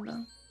good one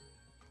though.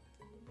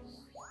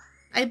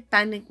 I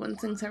panic when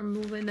things are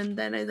moving and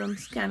then I don't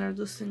scan or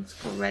do things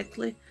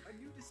correctly. A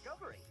new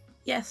discovery.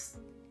 Yes,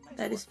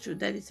 that is true.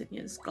 That is a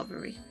new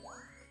discovery.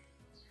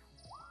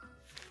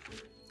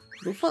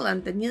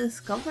 Buffaloant, a new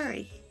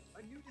discovery.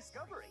 A new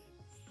discovery.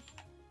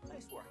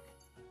 Nice work.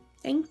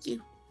 Thank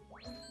you.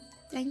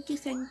 Thank you.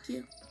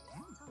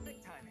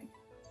 Perfect timing.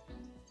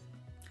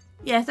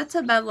 Yes, that's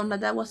a bad one, but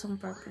that was on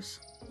purpose.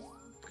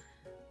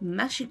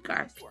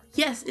 Magikarp.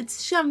 Yes,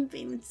 it's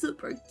jumping. It's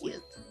super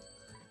cute.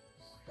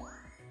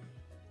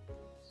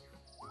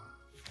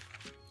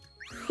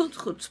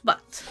 Hoot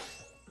Spot.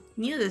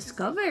 New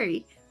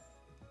discovery.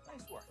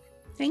 Nice work.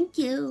 Thank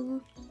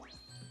you.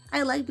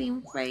 I like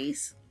being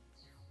praised.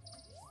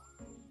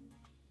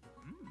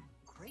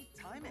 Great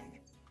timing.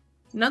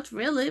 Not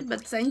really,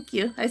 but thank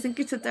you. I think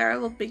it's a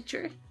terrible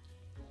picture.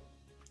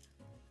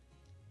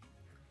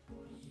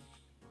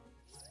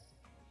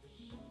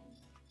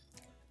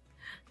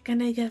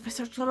 Can I get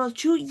research level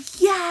 2?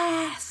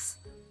 Yes!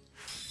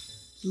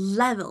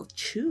 Level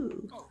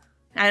 2.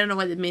 I don't know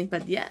what it means,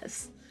 but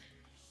yes.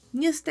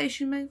 New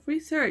station make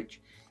research.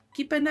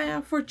 Keep an eye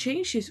out for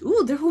changes.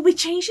 Ooh, there will be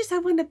changes. I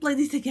want to play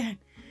this again.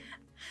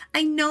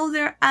 I know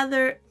there are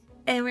other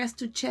areas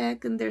to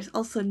check, and there's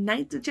also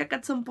night to check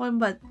at some point,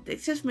 but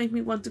it just makes me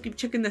want to keep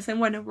checking the same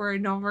one over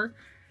and over.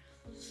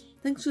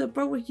 Thanks to the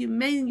progress you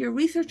made in your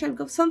research, I've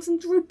got something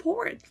to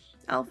report.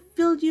 I'll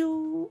fill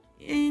you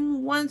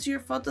in once your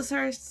photos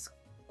are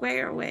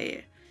squared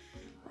away.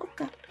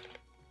 Okay.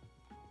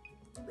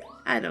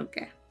 I don't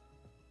care.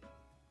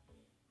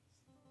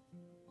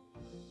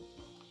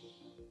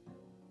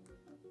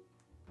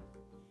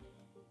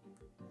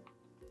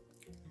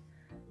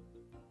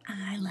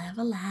 I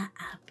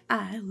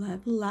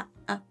level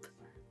up.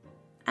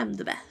 I'm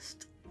the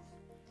best.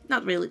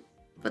 Not really,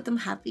 but I'm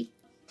happy.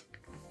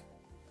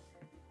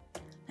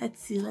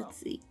 Let's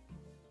see.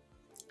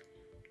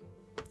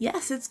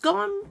 Yes, it's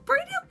going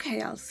pretty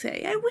okay, I'll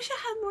say. I wish I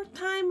had more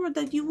time or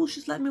that you would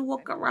just let me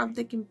walk around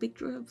taking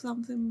pictures of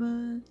something,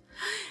 but...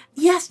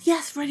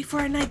 Yes, ready for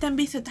a nighttime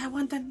visit. I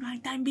want a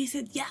nighttime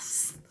visit,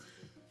 yes.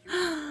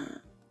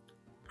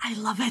 I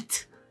love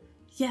it.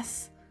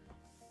 Yes.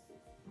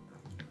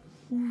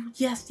 Ooh,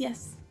 yes.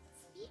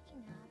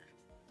 Speaking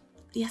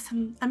of, Yes,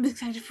 I'm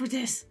excited for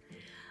this.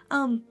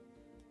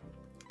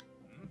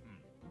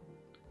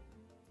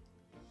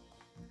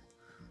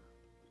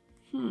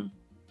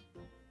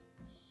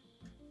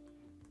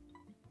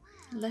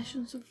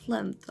 Legends of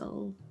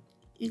Lenthal.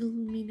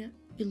 Illumina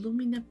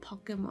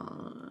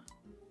Pokemon.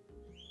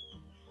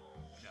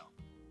 No.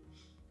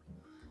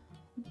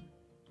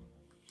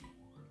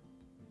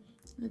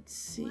 Let's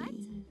see. What?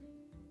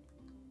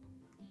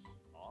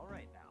 All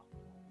right now.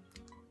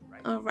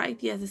 Right. Alright,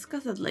 yeah,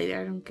 discuss that later.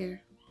 I don't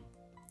care.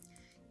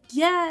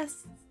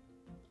 Yes!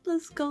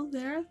 Let's go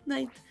there at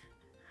night.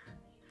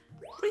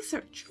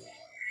 Research.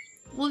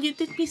 Will you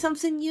teach me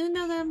something new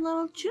now that I'm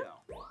level 2?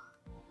 No.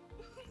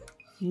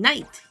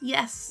 Night,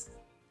 yes.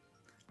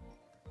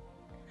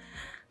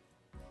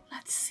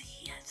 Let's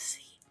see.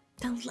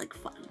 Sounds like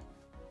fun.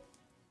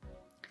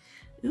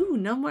 Ooh,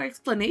 no more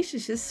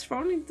explanations, just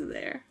thrown into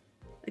there.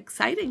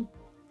 Exciting.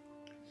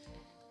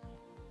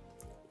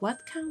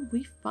 What can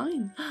we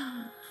find?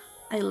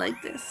 I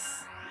like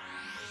this.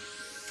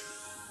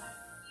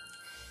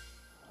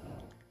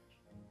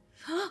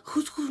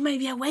 Who's may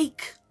be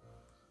awake?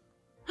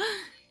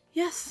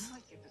 Yes. You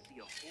might get to see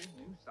a whole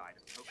new side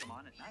of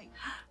Pokemon at night.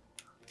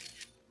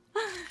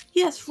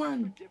 Yes,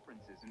 run.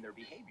 Differences in their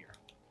behavior.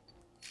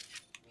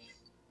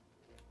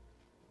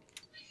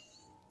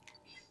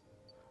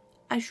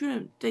 I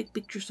shouldn't take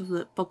pictures of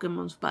the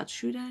Pokemon's butt,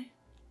 should I?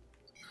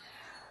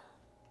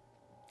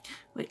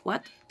 Wait,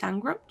 what?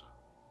 Tangrowth?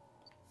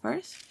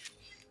 First?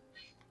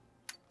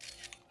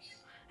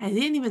 I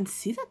didn't even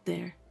see that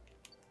there.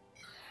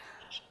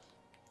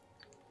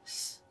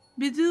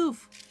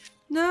 Bidoof!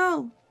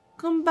 No!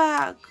 Come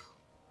back!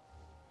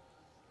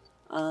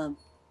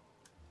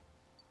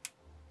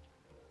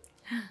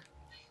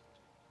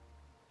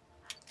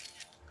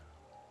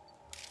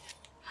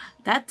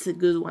 That's a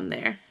good one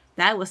there.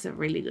 That was a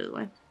really good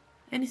one.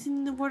 Anything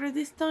in the water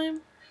this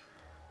time?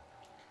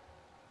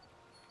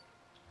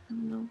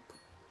 Nope.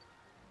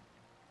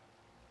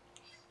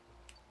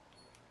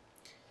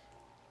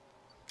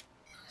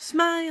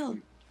 Smile!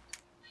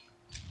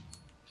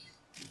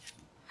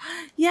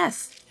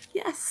 Yes!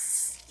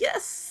 Yes!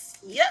 Yes!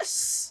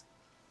 Yes!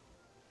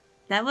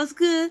 That was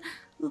good.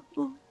 Ooh,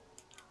 ooh.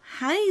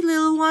 Hi,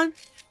 little one.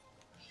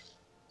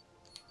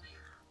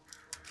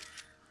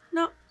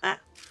 No.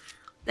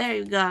 There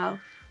you go.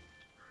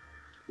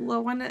 Ooh, I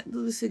want to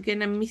do this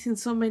again. I'm missing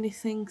so many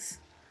things.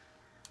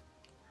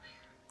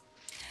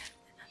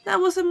 That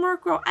was a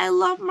Murkrow. I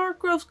love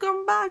Murkrows.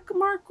 Come back,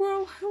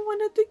 Murkrow. I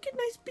want to take a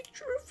nice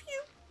picture of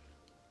you.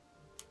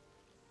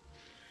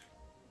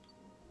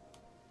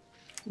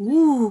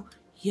 Ooh,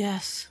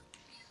 yes.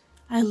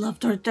 I love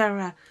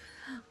Torterra.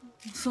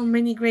 So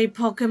many great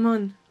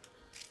Pokemon.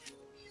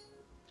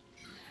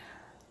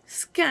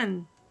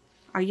 Scan.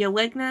 Are you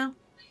awake now?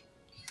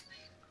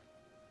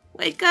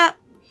 Wake up.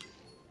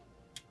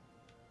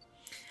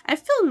 I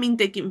feel mean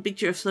taking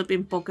pictures of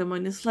sleeping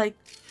Pokemon. It's like,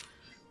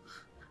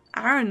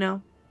 I don't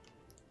know.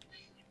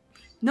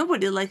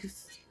 Nobody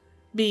likes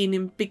being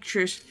in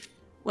pictures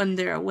when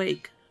they're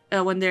awake.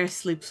 When they're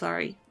asleep,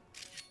 sorry.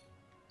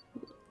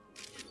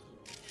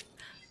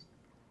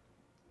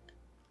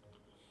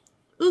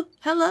 Ooh,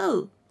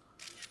 hello.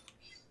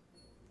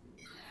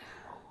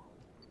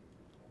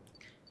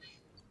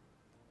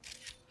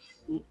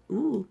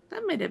 Ooh,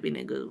 that might have been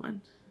a good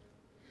one.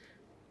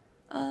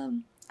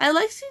 I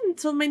like seeing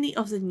so many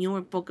of the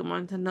newer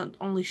Pokemon and not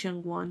only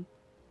Shang-Wan.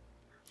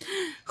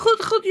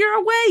 Hoot Hoot, you're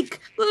awake!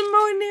 Good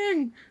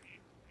morning!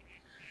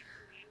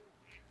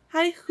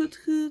 Hi, Hoot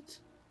Hoot.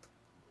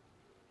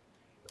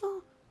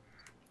 Oh,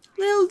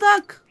 little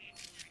duck.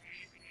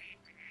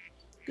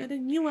 Got a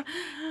new one.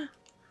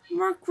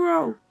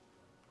 Murkrow.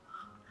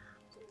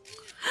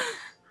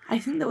 I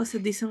think that was a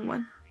decent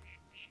one.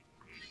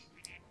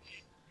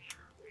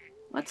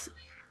 What's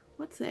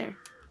there?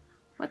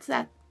 What's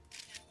that?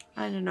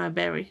 I don't know, a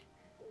berry.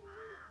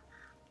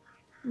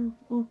 Ooh,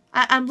 ooh.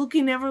 I'm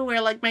looking everywhere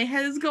like my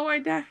head is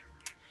going there.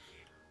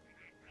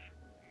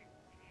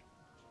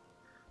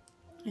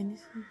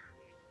 Anything?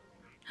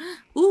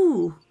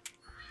 Ooh!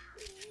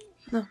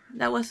 No,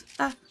 that was...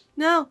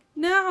 no!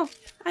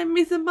 I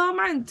missed a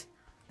moment!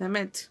 Damn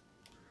it.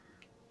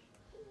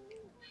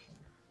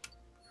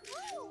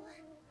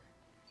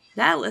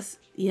 That was...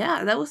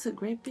 yeah, that was a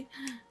great big...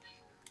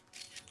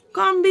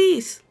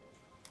 Combies!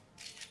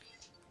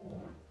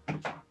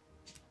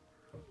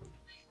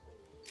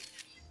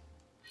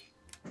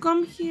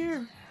 Come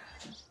here.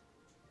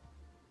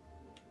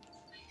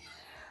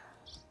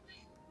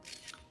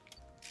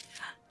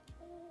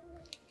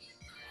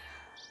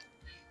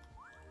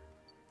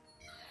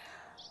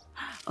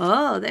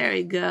 Oh, there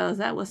he goes.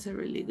 That was a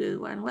really good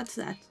one. What's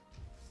that?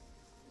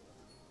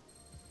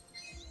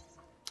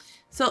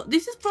 So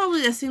this is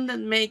probably the thing that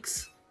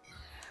makes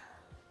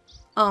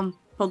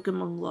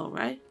Pokemon glow,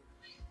 right?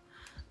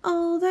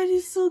 Oh, that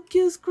is so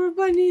cute,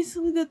 Scribanis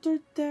with the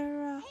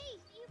Torterra. Hey,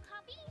 do you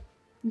copy?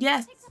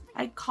 Yes,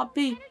 I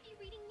copy. Energy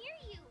reading near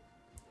you.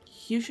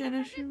 Huge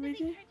energy Professor's busy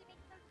reading? trying to make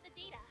sense of the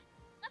data.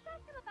 Let's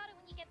ask him about it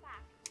when you get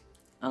back.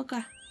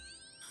 Okay.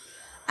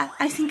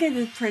 I think I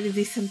did pretty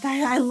decent.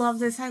 I love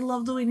this. I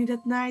love doing it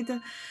at night.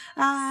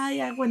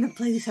 I want to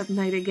play this at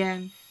night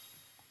again.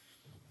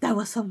 That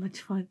was so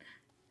much fun.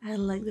 I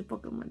like the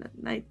Pokemon at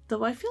night.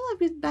 Though I feel a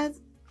bit bad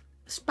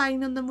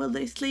spying on them while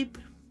they sleep.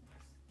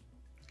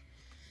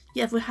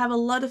 Yes, we have a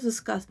lot of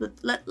discuss, but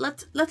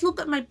let's look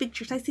at my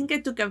pictures. I think I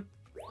took a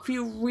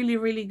few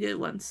really good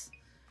ones.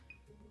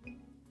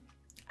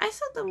 I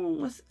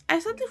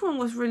thought this one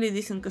was really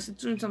decent because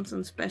it's doing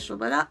something special,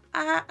 but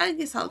I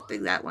guess I'll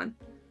take that one.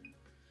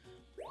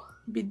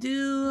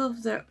 Bidoo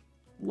of the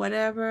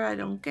whatever, I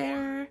don't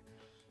care.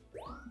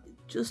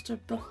 Just a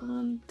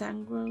Buffalo,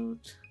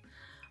 Tangrowth.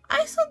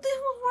 I thought these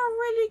ones were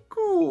really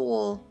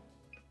cool.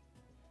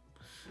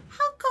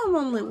 How come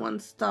only 1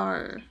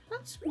 star?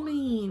 That's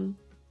mean.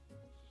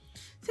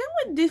 Same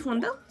with this one,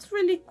 that was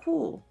really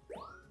cool.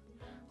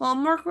 Well,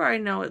 Marker, I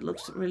know it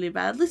looks really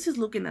bad. At least it's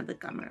looking at the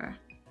camera.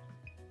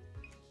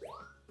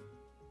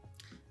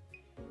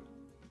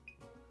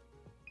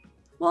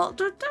 Well,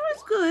 Torterra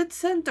is good, it's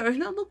center. It's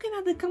not looking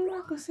at the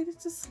camera because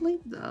it's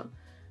asleep though.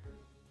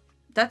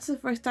 That's the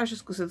 5 stars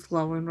just because it's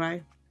glowing,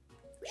 right?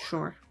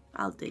 Sure,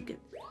 I'll take it.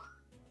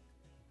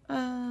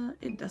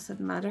 It doesn't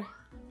matter.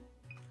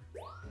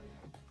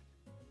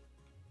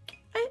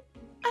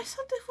 I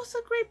thought this was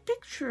a great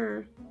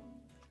picture.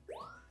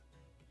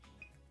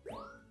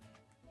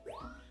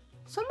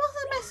 Some of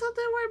them I thought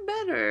they were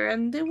better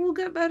and they will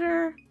get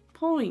better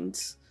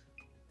points.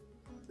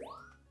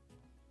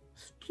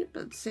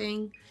 Stupid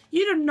thing.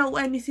 You don't know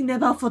anything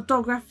about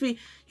photography.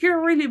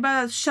 You're really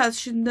bad at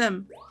judging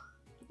them.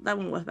 That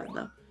one was bad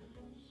though.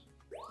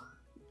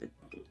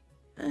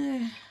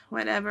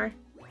 Whatever.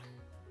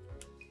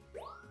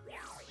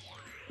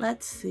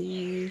 Let's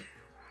see.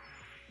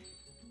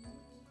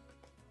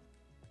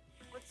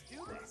 Let's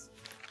do this.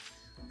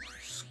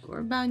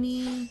 Score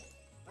bunny.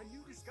 A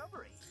new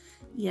discovery.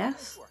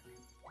 Yes. Nice work.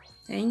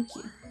 Thank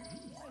you.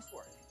 Nice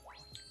work.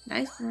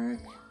 Nice work.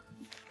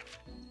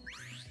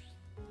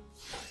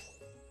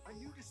 A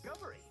new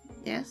discovery.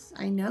 Yes,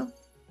 I know.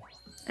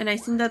 And I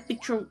think that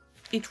picture,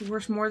 it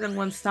worth more than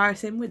 1 star.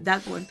 Same with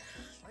that one.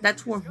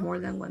 That's worth more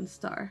than 1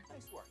 star.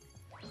 Nice work.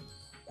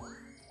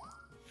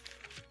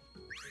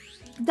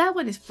 That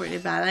one is pretty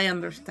bad, I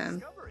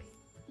understand. Discovery.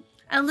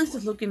 At least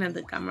it's looking at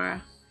the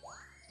camera.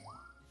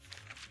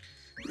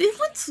 This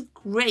one's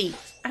great.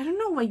 I don't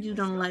know why you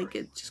don't like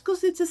it. Just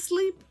because it's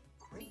asleep?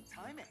 Great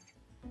timing.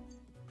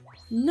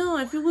 No,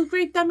 if it was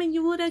great timing,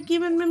 you would have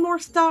given me more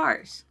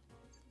stars.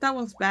 That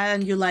one's bad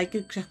and you like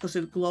it just because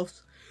it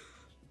glows.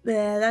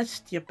 Yeah, that's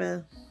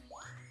stupid.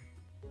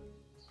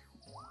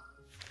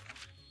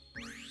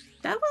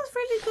 That was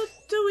really good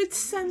too. It's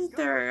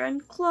center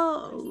and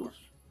close.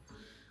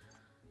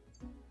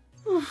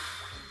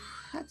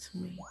 That's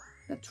me.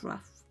 That's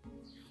rough.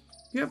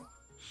 Yep.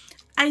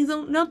 I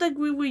do not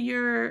agree with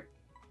your...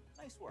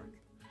 Nice work.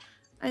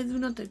 I do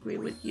not agree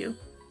with you.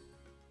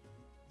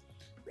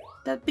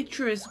 That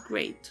picture is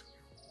great.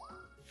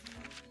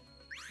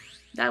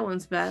 That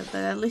one's bad,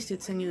 but at least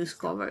it's a new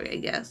discovery, I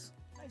guess.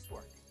 Nice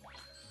work.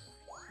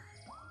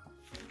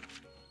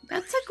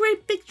 That's a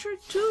great picture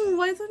too.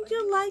 Why don't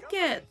you like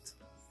it?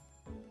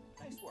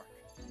 Nice work.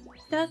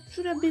 That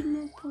should have been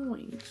more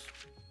points.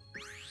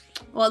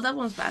 Well, that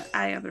one's bad.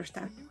 I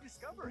understand. New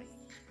discovery.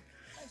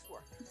 Nice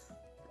work.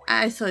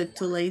 I saw it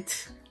too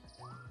late.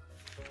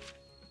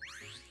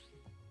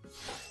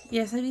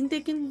 Yes, I've been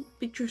taking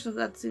pictures of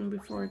that scene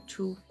before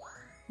too,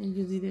 and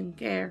you didn't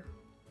care.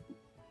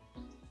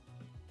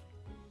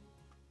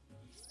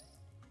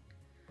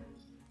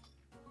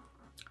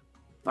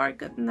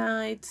 Park at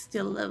night,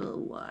 still level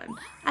 1.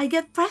 I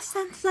get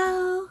presents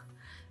though!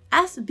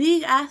 As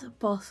big as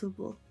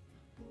possible.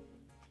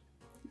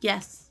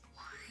 Yes.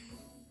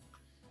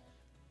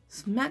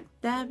 Smack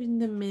dab in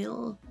the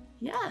middle.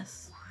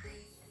 Yes.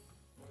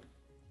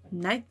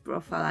 Night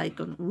profile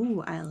icon.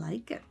 Ooh, I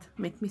like it.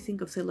 Make me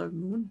think of Sailor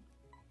Moon.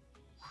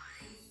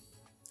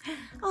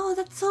 Oh,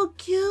 that's so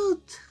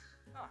cute!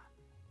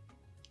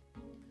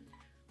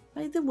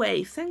 By the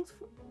way, thanks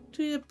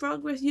to the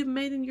progress you've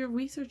made in your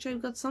research,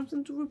 I've got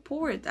something to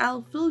report.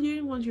 I'll fill you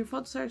in once your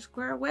photos are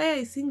squared away.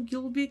 I think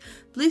you'll be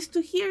pleased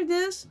to hear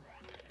this.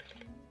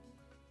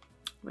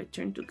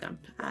 Return to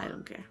camp. I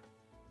don't care.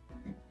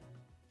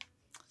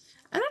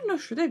 I don't know,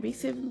 should I be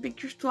saving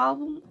pictures to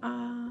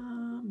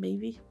album?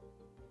 Maybe.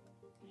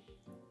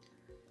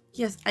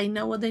 Yes, I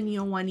know what the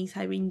neon one is.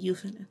 I've been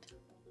using it.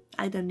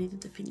 I don't need the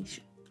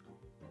definition.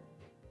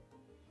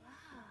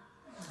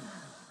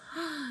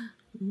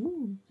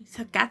 Ooh, it's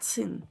a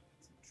cutscene.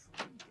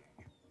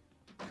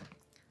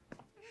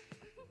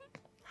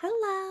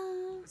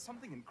 Hello.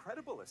 Something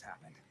incredible has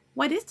happened.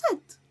 What is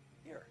it?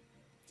 Here,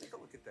 take a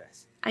look at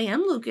this. I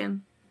am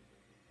looking.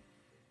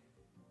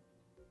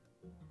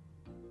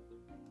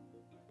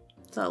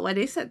 So what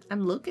is it?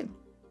 I'm looking.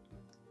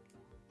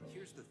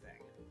 Here's the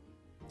thing.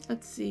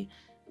 Let's see.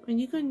 When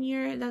you go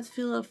near that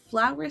field of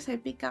flowers, I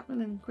pick up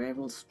an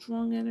incredible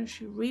strong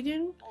energy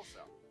reading. Also,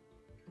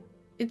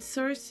 Its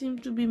source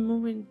seems to be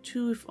moving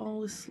too, if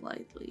only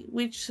slightly,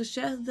 which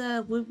suggests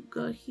that we've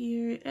got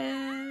here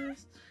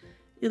as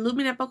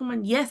Illumina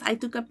Pokemon. Yes, I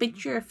took a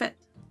picture of it.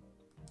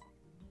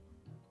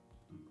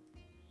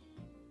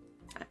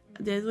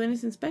 Did I do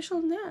anything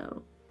special?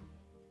 No.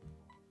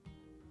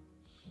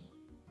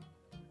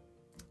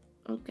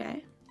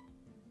 Okay.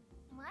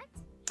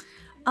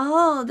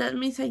 Oh, that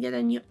means I get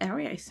a new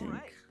area, I think.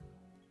 Alright.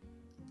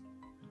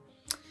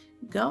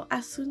 Go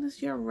as soon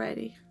as you're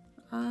ready.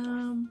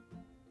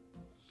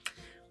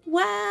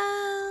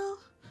 Well,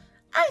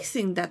 I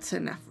think that's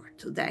enough for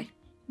today.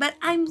 But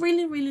I'm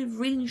really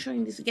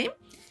enjoying this game,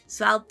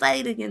 so I'll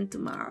play it again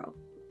tomorrow.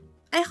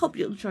 I hope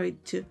you enjoyed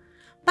it too.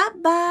 Bye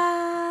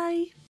bye!